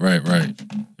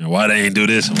 And why they ain't do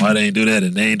this and why they ain't do that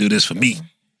and they ain't do this for me.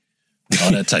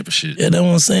 All that type of shit. Yeah, that's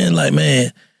what I'm saying. Like,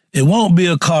 man, it won't be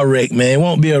a car wreck, man. It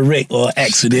won't be a wreck or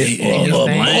accident or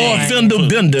fender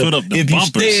bender if you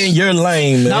stay in your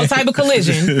lane, man. No type of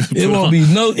collision. It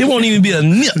won't even be a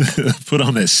nip. Put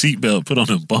on that seatbelt, put on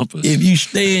them bumpers. If you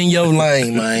stay in your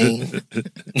lane, man.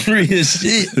 Real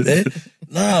shit, man.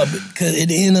 Nah, because at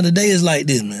the end of the day, it's like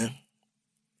this, man.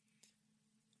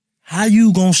 How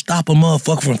you gonna stop a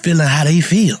motherfucker from feeling how they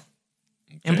feel?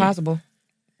 Impossible.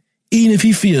 Even if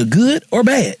he feel good or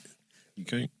bad. You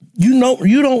can't.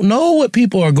 You don't know what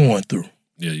people are going through.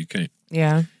 Yeah, you can't.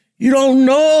 Yeah. You don't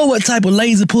know what type of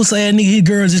lazy pussy ass nigga his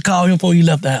girl just called him before he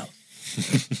left the house.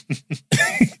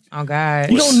 Oh,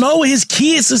 God. You don't know what his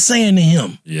kids are saying to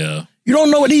him. Yeah. You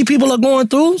don't know what these people are going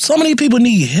through. Some of these people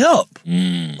need help,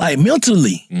 like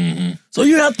mentally. Mm-hmm. So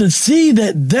you have to see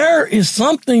that there is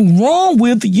something wrong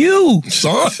with you,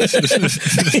 son.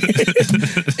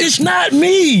 It's not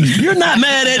me. You're not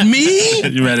mad at me.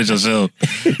 You're mad at yourself.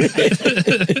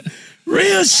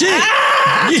 Real shit.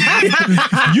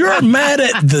 You're mad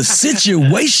at the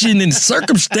situation and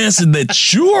circumstances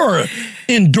that you're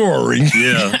enduring.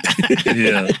 Yeah.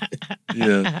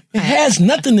 It has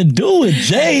nothing to do with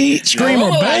Jade,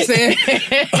 Screamer Bank.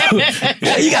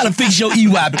 Yeah, you gotta fix your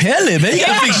EY Pelly, man. You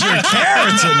gotta fix your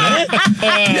character,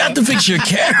 man. You have to fix your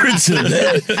character,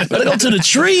 man. Better go to the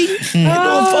tree.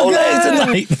 Doing 4 days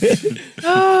tonight,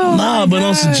 man. But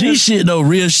on some G shit though,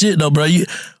 real shit though, bro.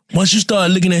 Once you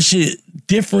start looking at shit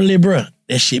differently, bro,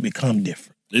 that shit become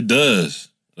different. It does.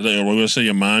 We're gonna say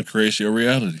your mind creates your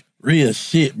reality. Real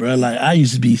shit, bro. Like, I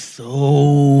used to be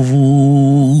so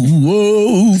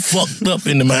fucked up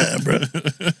in the mind, bro.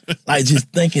 Like, just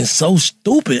thinking so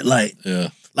stupid. Like,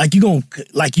 like you're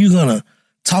gonna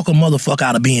talk a motherfucker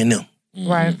out of being them.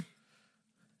 Right.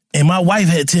 And my wife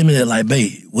had told me that, like,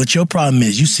 babe, what your problem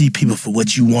is, you see people for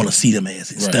what you want to see them as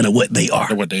instead of what they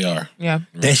are. What they are. Yeah.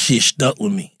 That shit stuck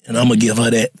with me, and I'm gonna give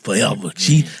her that forever.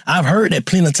 I've heard that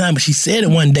plenty of times, but she said it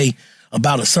one day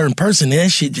about a certain person, and that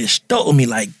shit just stuck with me.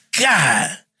 Like,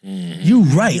 God, you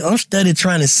right. I'm steady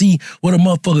trying to see what a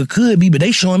motherfucker could be, but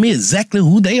they showing me exactly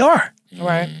who they are.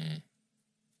 Right.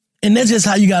 And that's just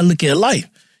how you gotta look at life.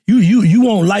 You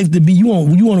want life to be. You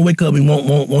want to wake up and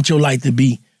want your life to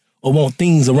be, or want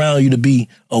things around you to be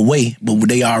a way, but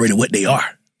they already what they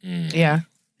are. Yeah.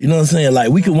 You know what I'm saying? Like,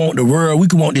 we could want the world, we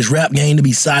could want this rap game to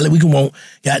be silent, we could want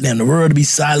goddamn the world to be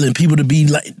silent, people to be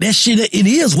like, that shit, it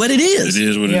is what it is. It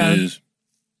is what it is.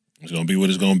 It's gonna be what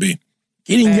it's gonna be.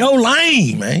 Get in your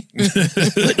lane, man.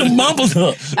 Put them bumpers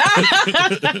up.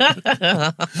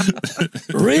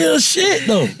 Real shit,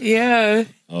 though. Yeah.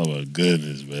 Oh, my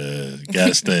goodness, man. You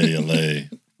gotta stay in your lane.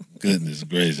 Goodness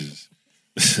gracious.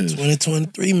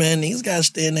 2023, man. Niggas gotta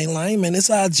stay in their lane, man. It's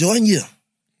our join you.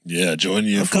 Yeah, join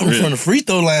you. I'm coming from the free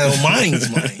throw line on mines,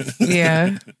 man.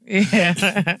 Yeah.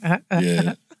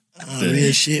 Yeah.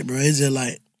 Real shit, bro. It's just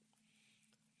like,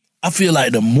 I feel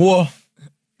like the more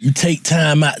you take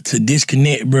time out to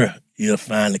disconnect, bro, you'll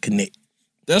finally connect.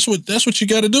 That's what you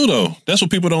got to do, though. That's what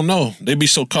people don't know. They be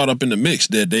so caught up in the mix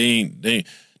that they ain't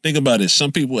think about it.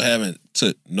 Some people haven't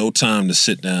took no time to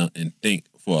sit down and think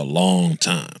for a long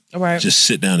time. Right. Just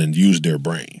sit down and use their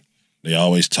brain. They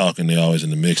always talking. They always in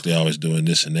the mix. They always doing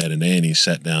this and that, and they ain't even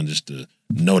sat down just to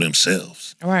know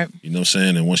themselves. All right. You know what I'm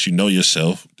saying? And once you know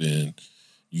yourself, then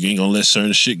you ain't gonna let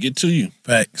certain shit get to you.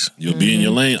 Facts. You'll be in your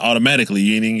lane automatically.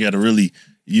 You ain't even got to really.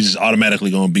 You just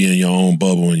automatically gonna be in your own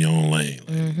bubble in your own lane.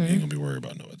 Like, you ain't gonna be worried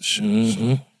about no other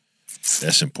shit. So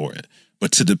that's important.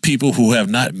 But to the people who have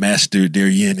not mastered their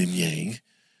yin and yang,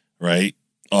 right?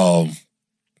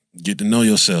 Get to know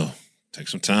yourself. Take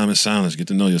some time in silence. Get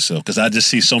to know yourself. Because I just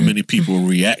see so many people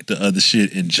react to other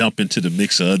shit and jump into the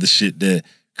mix of other shit that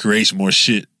creates more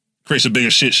shit, creates a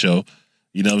bigger shit show.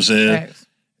 You know what I'm saying? Right.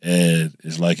 And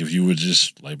it's like if you would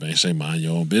just, like man say, mind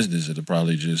your own business, it'll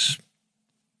probably just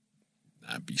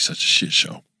not be such a shit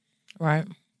show. Right.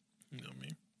 You know what I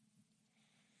mean?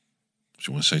 What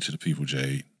you want to say to the people,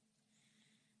 Jade?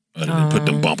 Other than put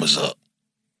them bumpers up.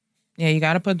 Yeah, you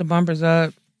got to put the bumpers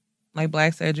up. Like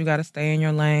Black said, you got to stay in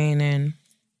your lane. And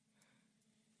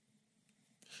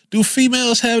do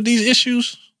females have these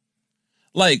issues?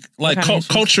 Like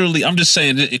culturally, I'm just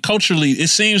saying, culturally, it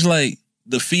seems like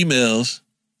the females,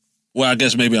 well, I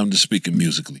guess maybe I'm just speaking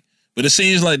musically, but it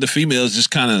seems like the females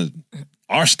just kind of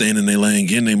are staying in their lane,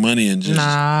 getting their money, and just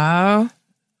no.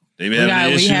 They be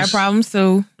having issues? We have problems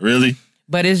too. Really?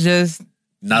 But it's just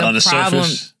not on the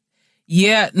surface.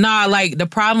 Yeah, like the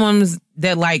problems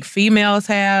that like females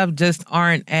have just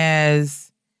aren't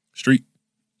as street.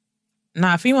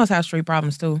 Nah, females have street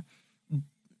problems too.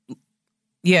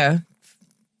 Yeah.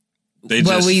 We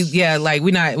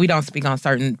don't speak on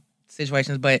certain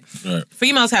situations, but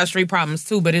females have street problems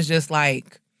too, but it's just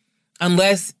like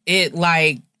unless it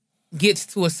like gets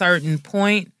to a certain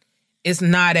point, it's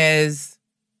not as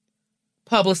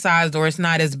publicized or it's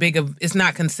not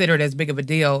considered as big of a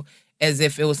deal as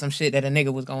if it was some shit that a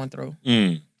nigga was going through.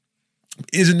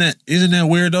 Isn't that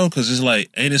weird though? Because it's like,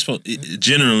 ain't it supposed?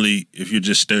 Generally, if you're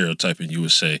just stereotyping, you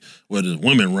would say, well, the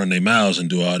women run their mouths and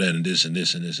do all that and this and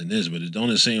this and this and this. But don't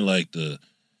it seem like the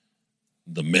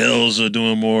males are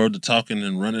doing more of the talking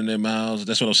and running their mouths?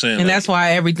 That's what I'm saying. And that's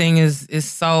why everything is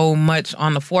so much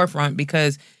on the forefront,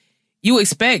 because you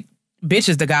expect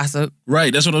bitches to gossip.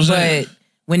 Right, that's what I'm saying. But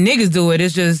when niggas do it,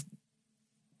 it's just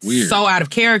weird, so out of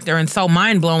character and so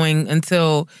mind-blowing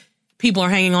until people are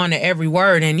hanging on to every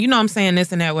word and, you know what I'm saying,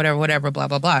 this and that, whatever, blah,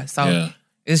 blah, blah. So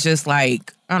it's just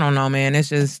like, I don't know, man. It's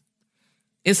just,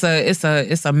 it's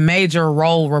a major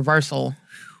role reversal.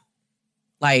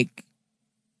 Like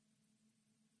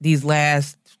these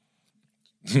last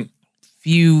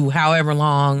few, however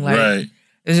long, like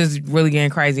it's just really getting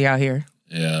crazy out here.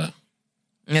 Yeah.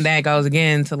 And that goes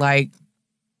again to like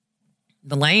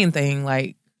the lane thing.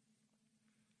 Like,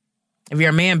 if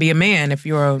you're a man, be a man. If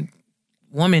you're a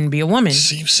woman, be a woman.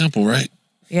 Seems simple, right?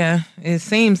 Yeah, it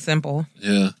seems simple.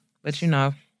 Yeah. But you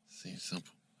know. Seems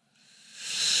simple.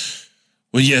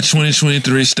 Well, yeah,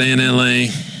 2023, stay in that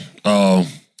lane.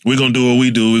 We're going to do what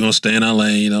we do. We're going to stay in our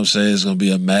lane. You know what I'm saying? It's going to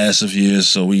be a massive year.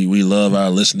 So we love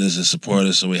our listeners and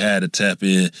supporters. So we had to tap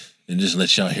in and just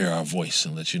let y'all hear our voice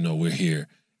and let you know we're here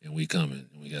and we coming.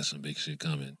 We got some big shit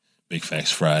coming. Big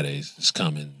Facts Fridays is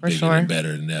coming. For bigger sure. and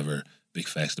better than ever. Big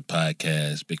Facts the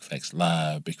podcast, Big Facts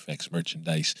Live, Big Facts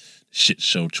merchandise, Shit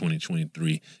Show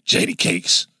 2023, JD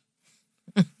Cakes.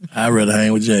 I'd rather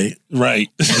hang with Jay. Right.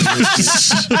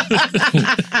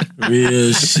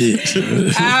 Real shit.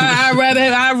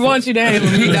 I want you to hang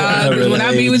with me, dog. When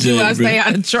I be with you, I stay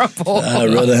out of trouble.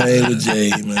 I'd rather hang with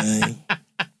Jay, man.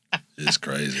 It's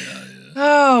crazy out here.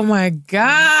 Oh my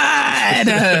God.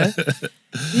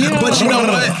 But you know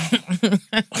what?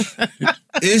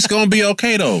 It's gonna be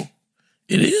okay though.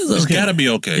 It is okay. It's gotta be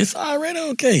okay. It's already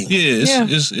okay. Yeah,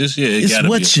 it's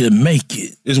what you make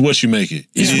it. It's what you make it.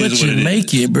 It's what you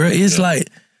make it, bro. It's like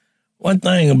one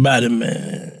thing about it,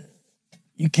 man.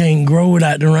 You can't grow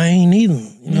without the rain either.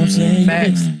 You know what I'm saying?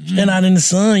 Facts. Stand out in the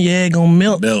sun, it gonna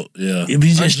melt. Yeah. If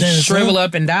you just stand in the sun, shrivel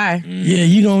up and die. Yeah,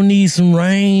 you gonna need some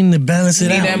rain to balance it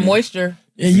out. Need that moisture.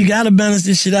 Yeah, you gotta balance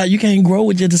this shit out. You can't grow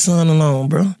with just the sun alone,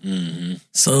 bro.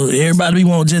 So everybody we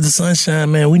want just the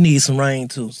sunshine, man. We need some rain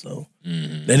too. So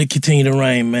let it continue to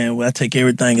rain, man. Well, I take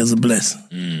everything as a blessing.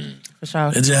 For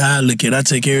sure. That's just how I look at it. I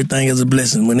take everything as a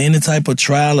blessing. When any type of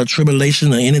trial or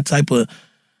tribulation or any type of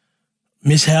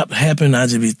mishap happen, I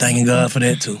just be thanking God for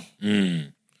that too.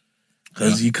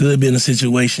 Because you could be in a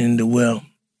situation that, well,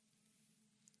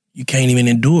 you can't even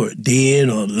endure it. Dead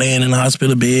or laying in the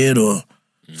hospital bed or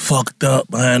fucked up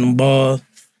behind them bars.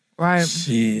 Right.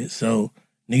 Shit. So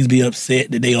niggas be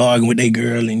upset that they arguing with their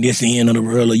girl and this the end of the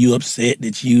world, or you upset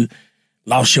that you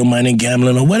lost your money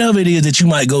gambling or whatever it is that you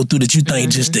might go through that you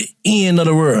think just the end of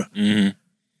the world.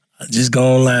 Just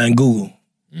go online and Google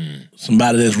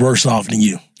somebody that's worse off than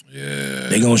you. Yeah.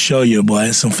 They gonna show you,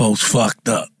 boy, some folks fucked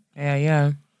up.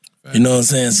 Yeah. You know what I'm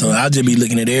saying? So I just be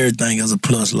looking at everything as a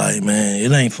plus, like, man,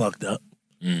 it ain't fucked up.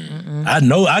 I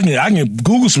know I can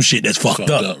Google some shit that's fucked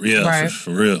up. Yeah, Right.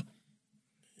 for real.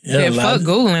 Yeah, fuck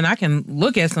Googling. I can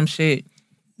look at some shit.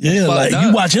 Yeah, like up.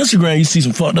 you watch Instagram, you see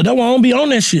some fucked up. That's why I don't be on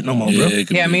that shit no more, bro.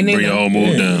 Yeah, me neither. bring your whole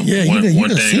mood down. Yeah, One you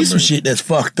can day see some shit that's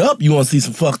fucked up. You want to see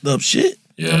some fucked up shit?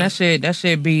 Yeah. And that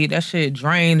shit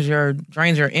drains your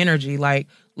energy. Like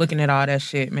looking at all that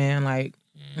shit, man. Like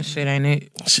that shit ain't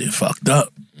it. Shit fucked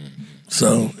up.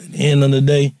 So at the end of the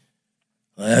day,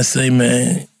 like I say,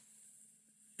 man,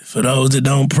 for those that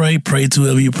don't pray to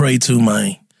whoever you pray to,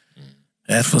 man.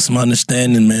 Ask for some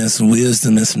understanding, man, some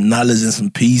wisdom and some knowledge and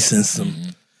some peace and some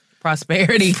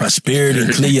prosperity.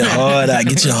 And clear your heart out.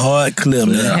 Get your heart clear,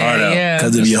 man. Yeah.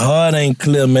 Because if your heart ain't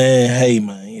clear, man, hey,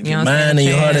 man. If your mind and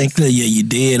your heart ain't clear, yeah, you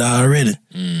dead already.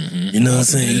 You know what I'm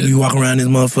saying? You be walking around this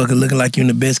motherfucker looking like you in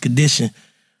the best condition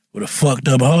with a fucked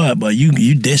up heart, but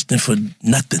you destined for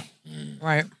nothing.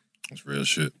 Right. That's real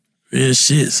shit. Real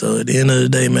shit. So at the end of the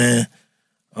day, man,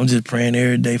 I'm just praying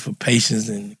every day for patience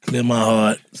and clear my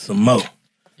heart some more.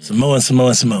 Some more and some more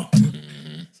and some more.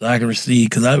 So I can receive.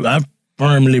 Because I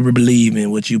firmly believe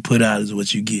in what you put out is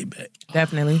what you get back.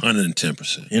 Definitely.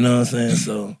 110%. You know what I'm saying?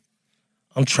 So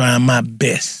I'm trying my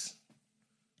best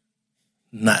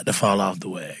not to fall off the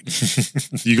wagon.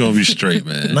 You're going to be straight,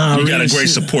 man. Nah, you got a real great shit.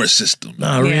 support system.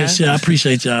 Nah, real shit. I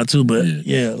appreciate y'all too, but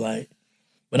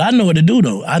but I know what to do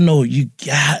though. I know you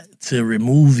got to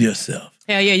remove yourself.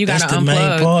 Hell yeah, you got to That's the unplug.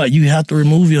 main part. You have to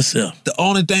remove yourself. The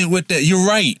only thing with that, you're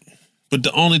right. But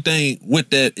the only thing with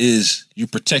that is you're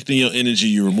protecting your energy,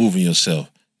 you're removing yourself.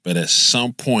 But at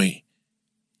some point,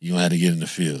 you're going to have to get in the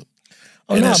field.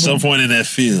 And at some point in that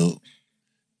field,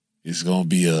 it's going to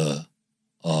be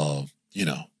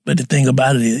But the thing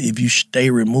about it is, if you stay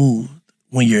removed,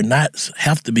 when you're not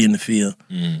have to be in the field,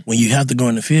 when you have to go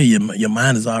in the field, your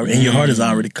mind is already, and your heart is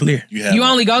already clear. You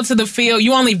only go to the field.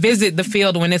 You only visit the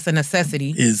field when it's a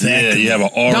necessity. Exactly. Yeah, you have an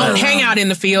aura. Don't hang out in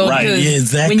the field. Right, because yeah,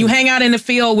 exactly. When you hang out in the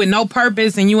field with no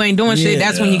purpose and you ain't doing shit,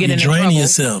 that's when you get You're into draining trouble.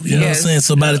 yourself. You know what I'm saying?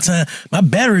 So by the time my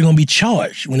battery gonna be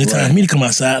charged when it's time for me to come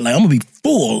outside, like I'm gonna be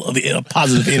full of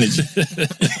positive energy.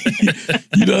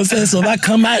 You know what I'm saying? So if I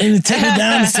come out and it take me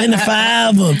down to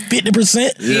 75 or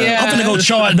 50%, I'm gonna go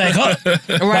charge back up.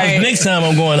 Right. Next time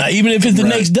I'm going out, even if it's the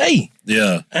next day.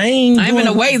 Yeah. I ain't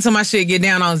gonna wait till my shit get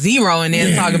down on 0 and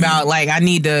then talk about like I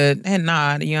need to.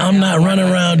 Nah, you know, I'm not running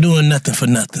around doing nothing for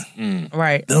nothing.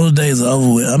 Right. Those days are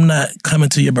over with. I'm not coming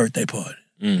to your birthday party.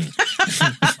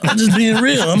 I'm just being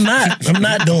real. I'm not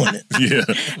doing it. Yeah.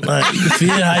 Like, you feel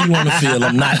how you want to feel.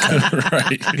 I'm not coming.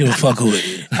 Right. Give a fuck who it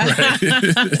is. Right.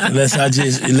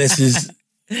 Unless it's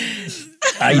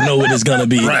I know what it's gonna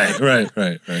be. Right.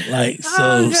 Like,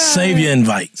 so save your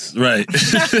invites. Right.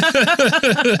 Just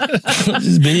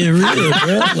being real,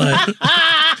 bro. Like,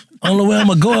 only way I'm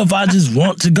gonna go if I just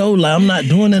want to go. Like, I'm not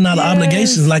doing it out of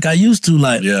obligations like I used to.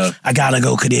 Like, I gotta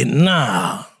go, cause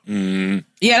nah.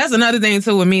 Yeah, that's another thing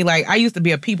too with me. Like, I used to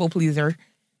be a people pleaser,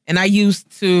 and I used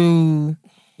to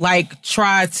like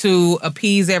try to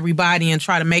appease everybody and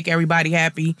try to make everybody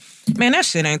happy. Man, that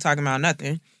shit ain't talking about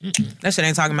nothing. That shit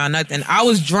ain't talking about nothing. I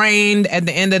was drained at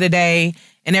the end of the day,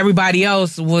 and everybody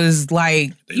else was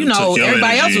like,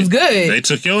 everybody else was good. They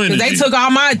took your energy. They took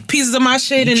all my pieces of my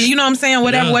shit, and you know what I'm saying,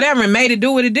 whatever, and made it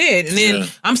do what it did. And then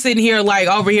I'm sitting here like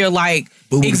over here like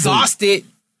exhausted.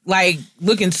 Like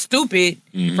looking stupid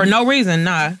for no reason.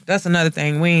 Nah, that's another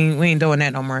thing. We ain't doing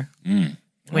that no more. We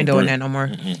ain't doing that no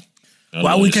more.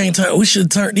 Why we can't turn? We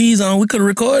should turn these on. We could have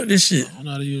recorded this shit. I don't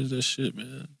know how to use this shit,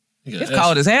 man. It's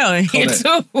cold as hell in here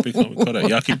too.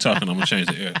 Y'all keep talking. I'm gonna change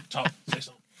the air. Talk. Say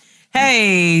something.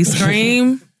 Hey,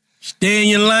 Scream. Stay in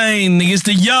your lane, nigga. It's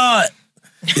the yard.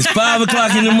 It's 5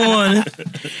 o'clock in the morning.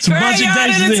 It's a bunch of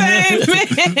gangsters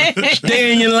in here.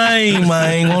 Stay in your lane,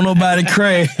 man. Ain't want nobody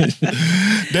crash.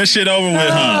 That shit over with,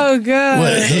 huh? Oh, God.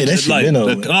 Well, hey, that shit like, been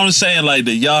over with. I'm saying, like,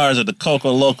 the yards of the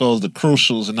Coco Locos, the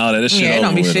Crucials, and all that. That shit over it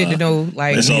don't be with, shit to do.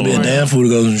 Like, it's gonna be a damn fool to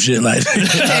go some shit like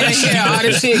that. all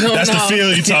this shit going That's on. the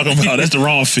field you talking about. That's the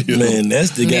wrong field. Man,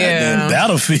 that's the goddamn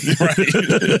battlefield. Right.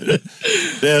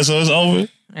 Yeah, so it's over.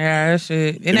 Yeah, that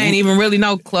shit. It ain't even really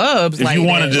no clubs. If like you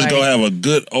want to that. just like, go have a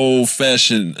good old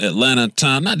fashioned Atlanta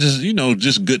time, not just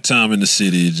just good time in the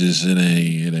city. It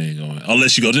ain't going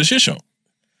unless you go to the shit show.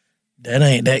 That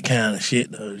ain't that kind of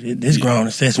shit though. This grown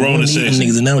and sexy. We don't need them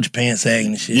niggas in there with your pants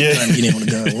sagging and shit. Yeah. Trying to get in with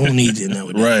a gun. We don't need you in there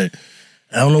with that. Right.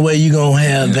 I don't know where you gonna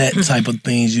have that type of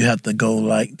things. You have to go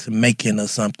like to Macon or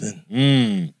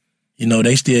something. You know,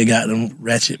 they still got them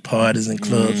ratchet parties and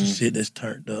clubs and shit that's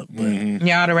turned up. But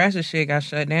all the ratchet shit got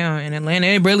shut down in Atlanta.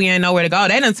 It really ain't nowhere to go.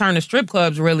 They done turned the strip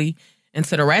clubs really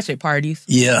into the ratchet parties.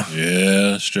 Yeah.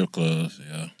 Yeah, strip clubs,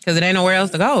 yeah. Because it ain't nowhere else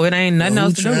to go. It ain't nothing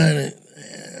else to do. I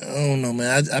don't know,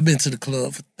 man. I've been to the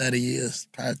club for 30 years,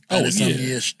 probably 30-some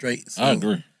years straight. So I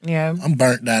agree. Yeah. I'm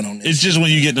burnt out on this. It's just when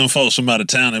you get them folks from out of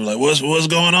town, they be like, what's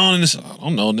going on? And it's, I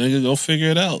don't know, nigga, go figure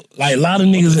it out. Like a lot of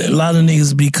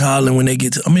niggas be calling when they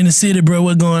get to, I'm in the city, bro,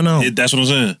 what's going on? That's what I'm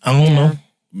saying. I don't know.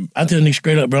 I tell niggas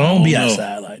straight up, bro, I don't be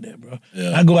outside like that, bro.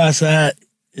 Yeah. I go outside,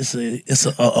 it's a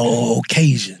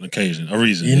occasion. A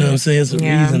reason. You know what I'm saying? It's a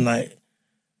reason, like,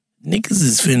 niggas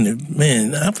is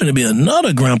I'm finna be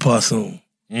another grandpa soon.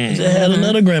 I just had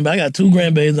another grandbaby. I got 2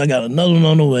 grandbabies. I got another one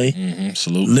on the way.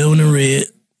 Salute. Living in red.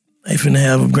 They finna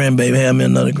have a grandbaby. Have me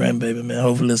another grandbaby, man.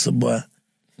 Hopefully it's a boy.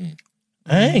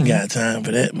 I ain't got time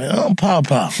for that, man. I'm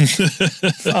Papa.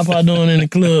 Papa doing in the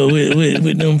club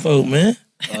with them folk, man.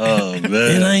 Oh,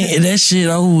 man. That shit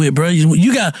over with, bro.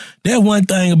 You got that one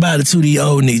thing about it to the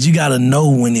old niggas. You gotta know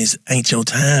when it ain't your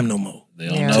time no more. They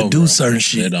don't know, to do bro. certain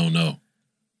shit. They don't know.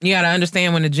 You gotta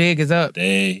understand when the jig is up.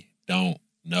 They don't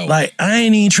know. Like, I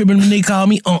ain't even tripping when they call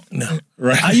me Unc now.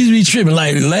 Right. I used to be tripping.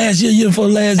 Like, last year before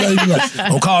last, I used to be like,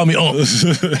 don't call me Unc.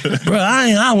 Bro,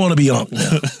 I want to be Unc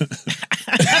now.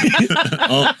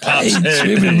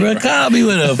 tripping, bro. Call me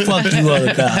whatever the fuck you want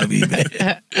to call me,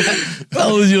 man.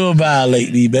 Close your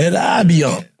violate me, man. I be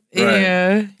on.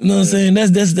 Yeah. You know what I'm saying?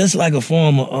 That's like a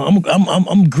form of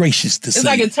I'm gracious to say. It's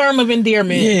like a term of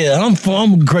endearment. Yeah, I'm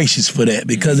gracious for that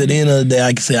because at the end of the day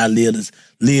I can say I live to see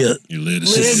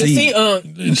bro.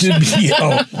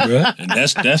 And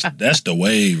that's the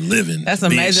way of living. That's a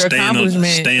major accomplishment.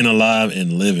 Staying alive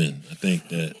and living. I think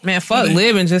that man, fuck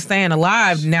living, just staying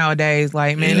alive nowadays.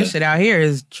 Like, man, this shit out here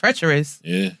is treacherous.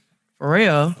 Yeah. For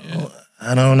real. Yeah.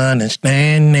 I don't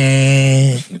understand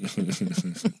that.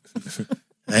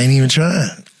 I ain't even trying.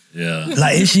 Yeah.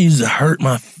 Like, it used to hurt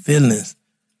my feelings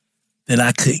that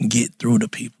I couldn't get through to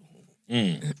people.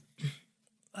 Like,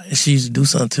 it used to do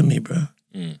something to me, bro.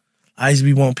 I used to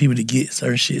be wanting people to get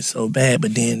certain shit so bad,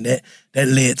 but then that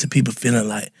led to people feeling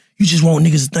like, you just want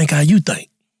niggas to think how you think.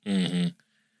 It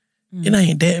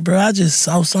ain't that, bro. I just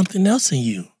saw something else in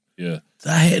you. Yeah. So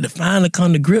I had to finally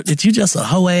come to grip that you just a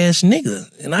hoe-ass nigga,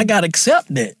 and I gotta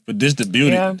accept that. But this the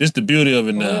beauty. Yeah. This the beauty of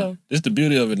it now. Yeah. This the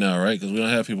beauty of it now, right? Because we don't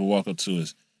have people walk up to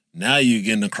us. Now you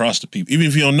getting across to people, even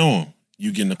if you don't know them.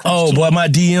 You getting across. Oh, to boy, them. my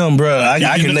DM, bro.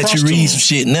 I can let you read some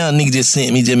shit. Now nigga just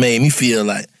sent me, just made me feel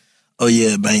like, oh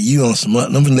yeah, man, you on some.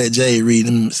 Let me let Jay read.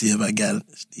 Let me see if I got it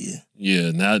still.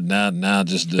 Yeah, now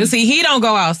just. But see, he don't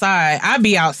go outside. I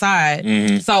be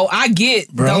outside, so I get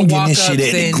bro, the walk ups and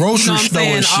the grocery store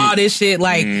and shit. All this shit,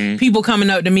 like people coming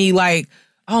up to me, like,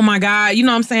 oh my god, you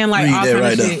know what I'm saying, like read all that kind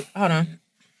right of now. shit. Hold on.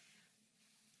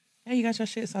 Hey, you got your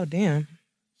shit so damn.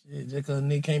 Shit, just cause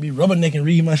nigga can't be rubberneck and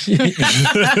read my shit.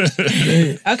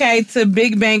 Okay, to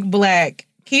Big Bank Black,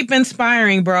 keep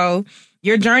inspiring, bro.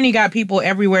 Your journey got people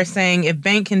everywhere saying, if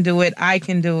Bank can do it, I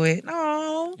can do it. Oh,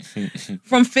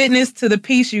 from fitness to the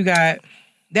peace you got.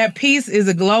 That peace is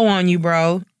a glow on you,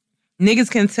 bro. Niggas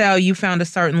can tell you found a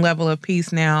certain level of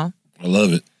peace now. I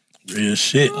love it. Real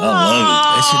shit. I love it.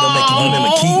 That shit don't make you remember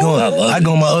keep going. I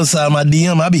go on my other side of my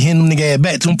DM, I be hitting them nigga ass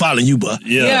back to them following you, bro.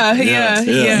 Yeah. You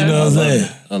know what I'm saying?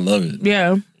 I love it.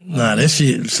 Yeah. Nah, that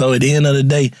shit. So at the end of the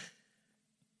day,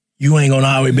 you ain't gonna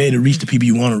always be able to reach the people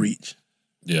you want to reach.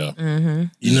 Yeah.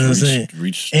 You know what I'm saying?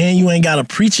 Reach. And you ain't gotta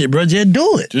preach it, bro. Just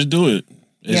do it. Just do it.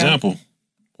 Example.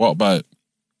 Walk by it.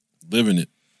 Live in it.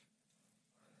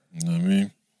 You know what I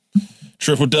mean?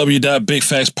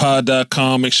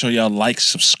 www.bigfactspod.com. Make sure y'all like,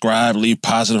 subscribe, leave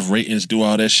positive ratings, do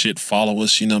all that shit. Follow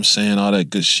us, you know what I'm saying? All that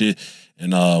good shit.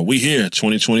 And we here,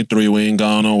 2023. We ain't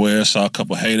gone nowhere. Saw a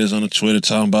couple haters on the Twitter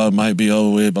talking about it might be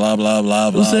over with, blah, blah, blah,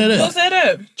 blah. Who said that? Who said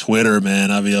that? Twitter, man.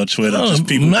 I be on Twitter. Just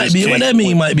people might be. What that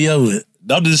mean might be over with?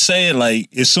 I'm just saying, like,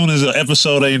 as soon as an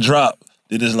episode ain't dropped,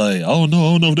 then it's like, I don't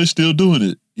know if they still doing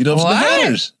it. You know what I'm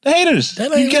saying? The haters.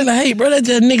 That ain't getting hate, bro. That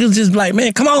just niggas just like,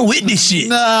 man, come on with this shit.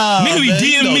 Nah, niggas be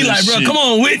DMing me like, bro, come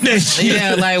on with that shit.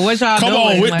 Yeah, like, what y'all doing? Come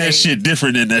on with like, that shit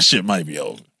different than that shit might be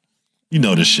over. You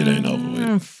know this shit ain't over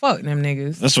with. Fuck them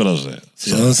niggas. That's what I was saying.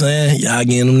 See what I'm saying? Y'all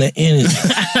getting them that energy.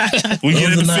 We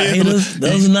those are not haters.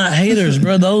 Those are not haters,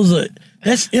 bro.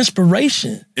 That's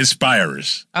inspiration.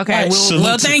 Inspirers. Okay,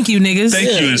 well, thank you, niggas.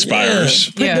 Thank you,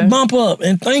 inspirers. Pick the bump up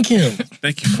and thank him.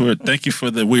 Thank you for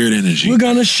the weird energy. We're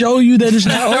gonna show you that it's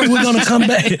not over. We're gonna come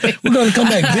back. We're gonna come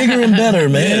back bigger and better,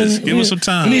 man. Yes, give us some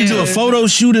time. We need to do a photo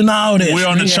shoot and all that. We're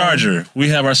on the charger. We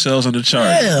have ourselves on the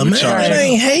charger. Yeah, man. That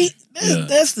ain't hate.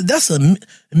 That's a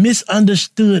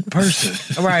misunderstood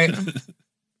person. Right.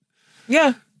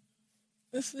 Yeah.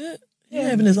 That's it. He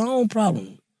having his own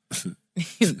problem.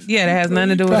 Yeah, that has nothing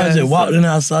to do with us. us. Just walked in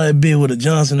outside bed with a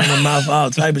Johnson in my mouth, all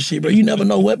type of shit, bro. You never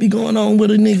know what be going on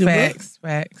with a nigga, Facts.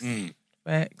 bro.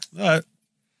 Facts. All right.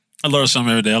 I learn something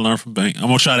every day. I learn from Bank. I'm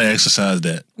gonna try to exercise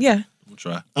that. Yeah. I'm gonna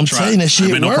try. I'm saying that shit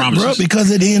work, bro,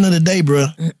 because at the end of the day, bro,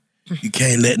 you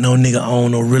can't let no nigga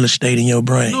own no real estate in your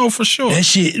brain. No, for sure. That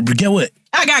shit, get what?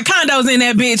 I got condos in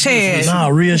that bitch head. Nah,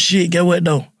 real shit. Get what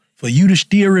though? For you to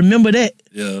still remember that,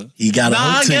 he got a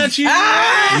hope to you. He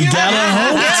got a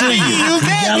hope to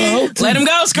you. Let him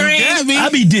go, Scream. I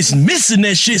be dismissing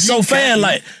that shit so fast,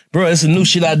 like, bro, it's a new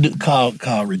shit I do called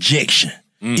rejection.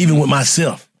 Even with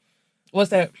myself. What's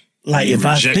that? Like, if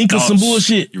I think of some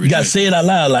bullshit, you gotta say it out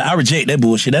loud. Like, I reject that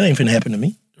bullshit. That ain't finna happen to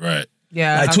me. Right.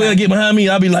 Yeah. Like, 12 get behind me,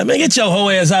 I'll be like, man, get your whole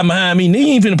ass out behind me. Nigga, you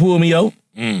ain't finna pull me, yo.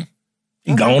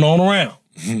 He going on around.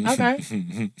 Okay.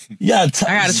 I gotta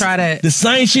try that. The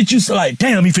same shit you say, like,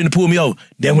 damn, he finna pull me over.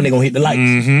 Then when they gonna hit the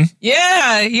lights.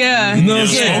 Yeah. You know what I'm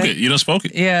saying? You done spoke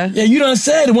it. Yeah. Yeah, you done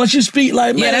said it. Once you speak,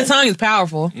 like, man. Yeah, that tongue is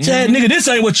powerful. Chad, nigga, this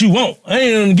ain't what you want. I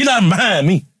ain't get out behind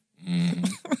me.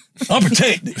 I'm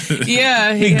protected.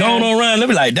 Yeah. He going on around. Let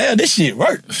me like, damn, this shit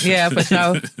works. Yeah, for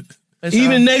sure.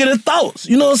 Even negative thoughts,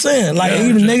 you know what I'm saying? Like,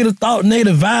 even negative thought,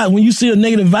 negative vibe. When you see a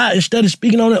negative vibe, instead of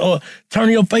speaking on it or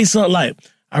turning your face up, like,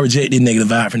 I reject this negative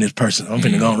vibe from this person. I'm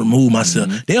finna go and remove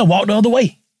myself. They'll walk the other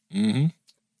way.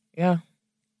 Yeah.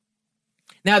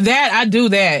 Now that I do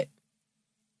that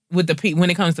with the when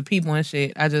it comes to people and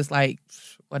shit, I just like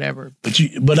whatever.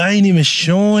 But I ain't even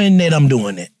showing that I'm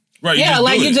doing it. Right. Yeah,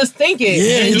 you just think it.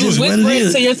 Yeah, and it's just just what whisper it it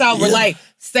is. to yourself, or like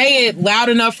say it loud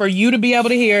enough for you to be able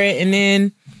to hear it, and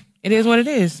then it is what it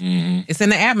is. It's in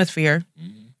the atmosphere,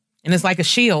 and it's like a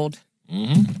shield.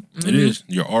 It is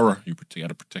your aura. You got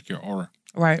to protect your aura.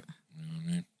 Right. You know what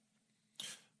I mean?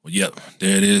 Well, yep,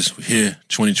 there it is. We're here,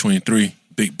 2023.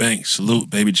 Big Bank, salute.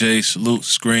 Baby J, salute.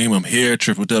 Scream, I'm here.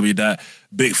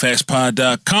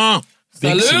 www.bigfaxpod.com.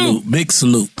 Big salute. Big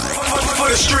salute. For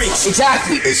the streets.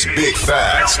 Exactly. It's Big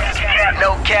Facts.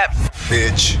 No cap.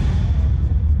 Bitch.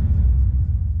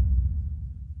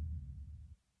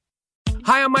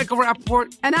 Hi, I'm Michael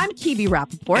Rappaport. And I'm Kibi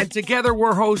Rappaport. And together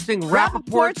we're hosting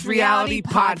Rappaport's Reality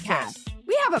Podcast.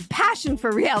 We have a passion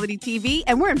for reality TV,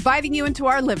 and we're inviting you into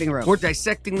our living room. We're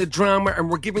dissecting the drama, and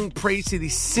we're giving praise to the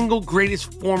single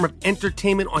greatest form of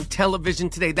entertainment on television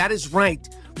today. That is right.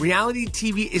 Reality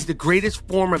TV is the greatest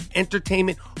form of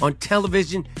entertainment on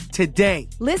television today.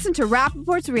 Listen to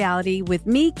Rappaport's Reality with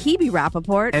me, Kibi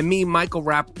Rappaport. And me, Michael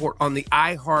Rappaport, on the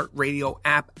iHeartRadio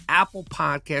app, Apple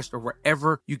Podcast, or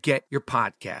wherever you get your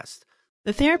podcast.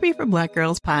 The Therapy for Black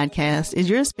Girls podcast is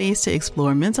your space to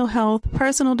explore mental health,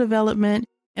 personal development,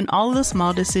 and all of the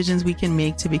small decisions we can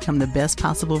make to become the best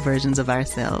possible versions of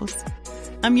ourselves.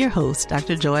 I'm your host,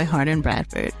 Dr. Joy Harden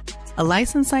Bradford, a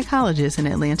licensed psychologist in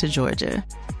Atlanta, Georgia,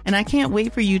 and I can't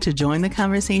wait for you to join the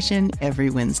conversation every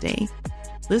Wednesday.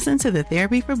 Listen to the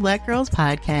Therapy for Black Girls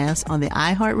podcast on the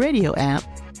iHeartRadio app,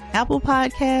 Apple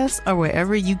Podcasts, or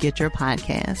wherever you get your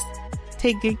podcasts.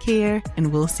 Take good care,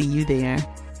 and we'll see you there.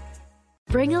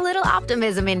 Bring a little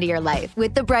optimism into your life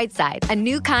with The Bright Side, a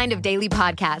new kind of daily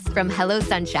podcast from Hello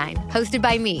Sunshine, hosted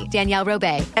by me, Danielle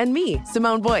Robay. And me,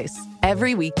 Simone Boyce.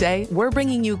 Every weekday, we're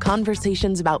bringing you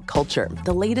conversations about culture,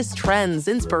 the latest trends,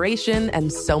 inspiration,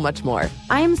 and so much more.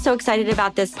 I am so excited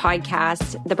about this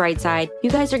podcast, The Bright Side. You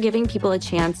guys are giving people a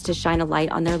chance to shine a light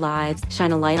on their lives,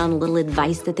 shine a light on a little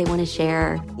advice that they want to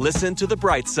share. Listen to The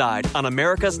Bright Side on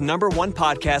America's #1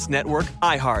 podcast network,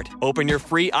 iHeart. Open your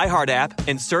free iHeart app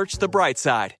and search The Bright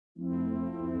Side.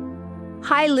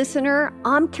 Hi, listener.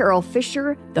 I'm Carol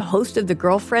Fisher, the host of The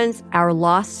Girlfriends, Our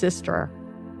Lost Sister.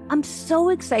 I'm so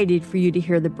excited for you to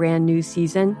hear the brand new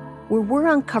season where we're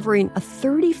uncovering a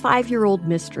 35-year-old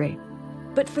mystery.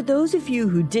 But for those of you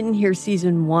who didn't hear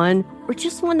season 1 or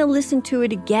just want to listen to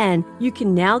it again, you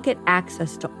can now get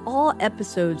access to all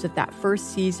episodes of that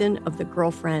first season of The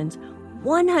Girlfriends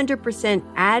 100%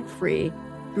 ad-free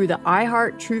through the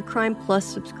iHeart True Crime Plus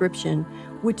subscription,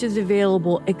 which is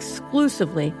available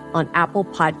exclusively on Apple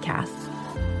Podcasts.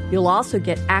 You'll also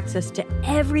get access to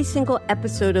every single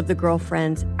episode of The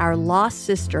Girlfriends, Our Lost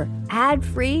Sister,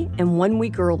 ad-free and 1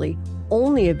 week early,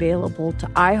 only available to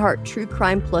iHeart True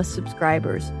Crime Plus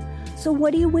subscribers. So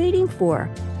what are you waiting for?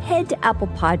 Head to Apple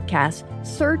Podcasts,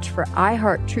 search for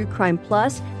iHeart True Crime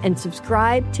Plus, and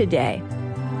subscribe today.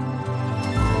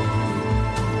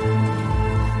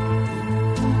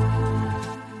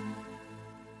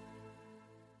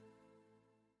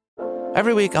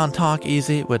 Every week on Talk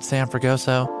Easy with Sam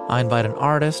Fragoso, I invite an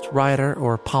artist, writer,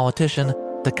 or politician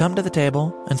to come to the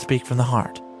table and speak from the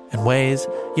heart in ways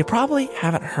you probably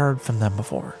haven't heard from them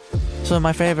before. Some of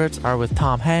my favorites are with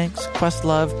Tom Hanks,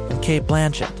 Questlove, and Cate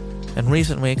Blanchett. In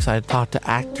recent weeks, I talked to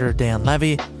actor Dan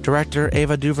Levy, director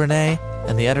Ava DuVernay,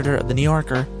 and the editor of The New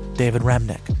Yorker, David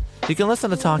Remnick. You can listen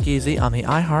to Talk Easy on the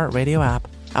iHeartRadio app,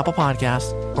 Apple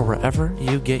Podcasts, or wherever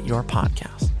you get your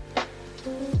podcasts.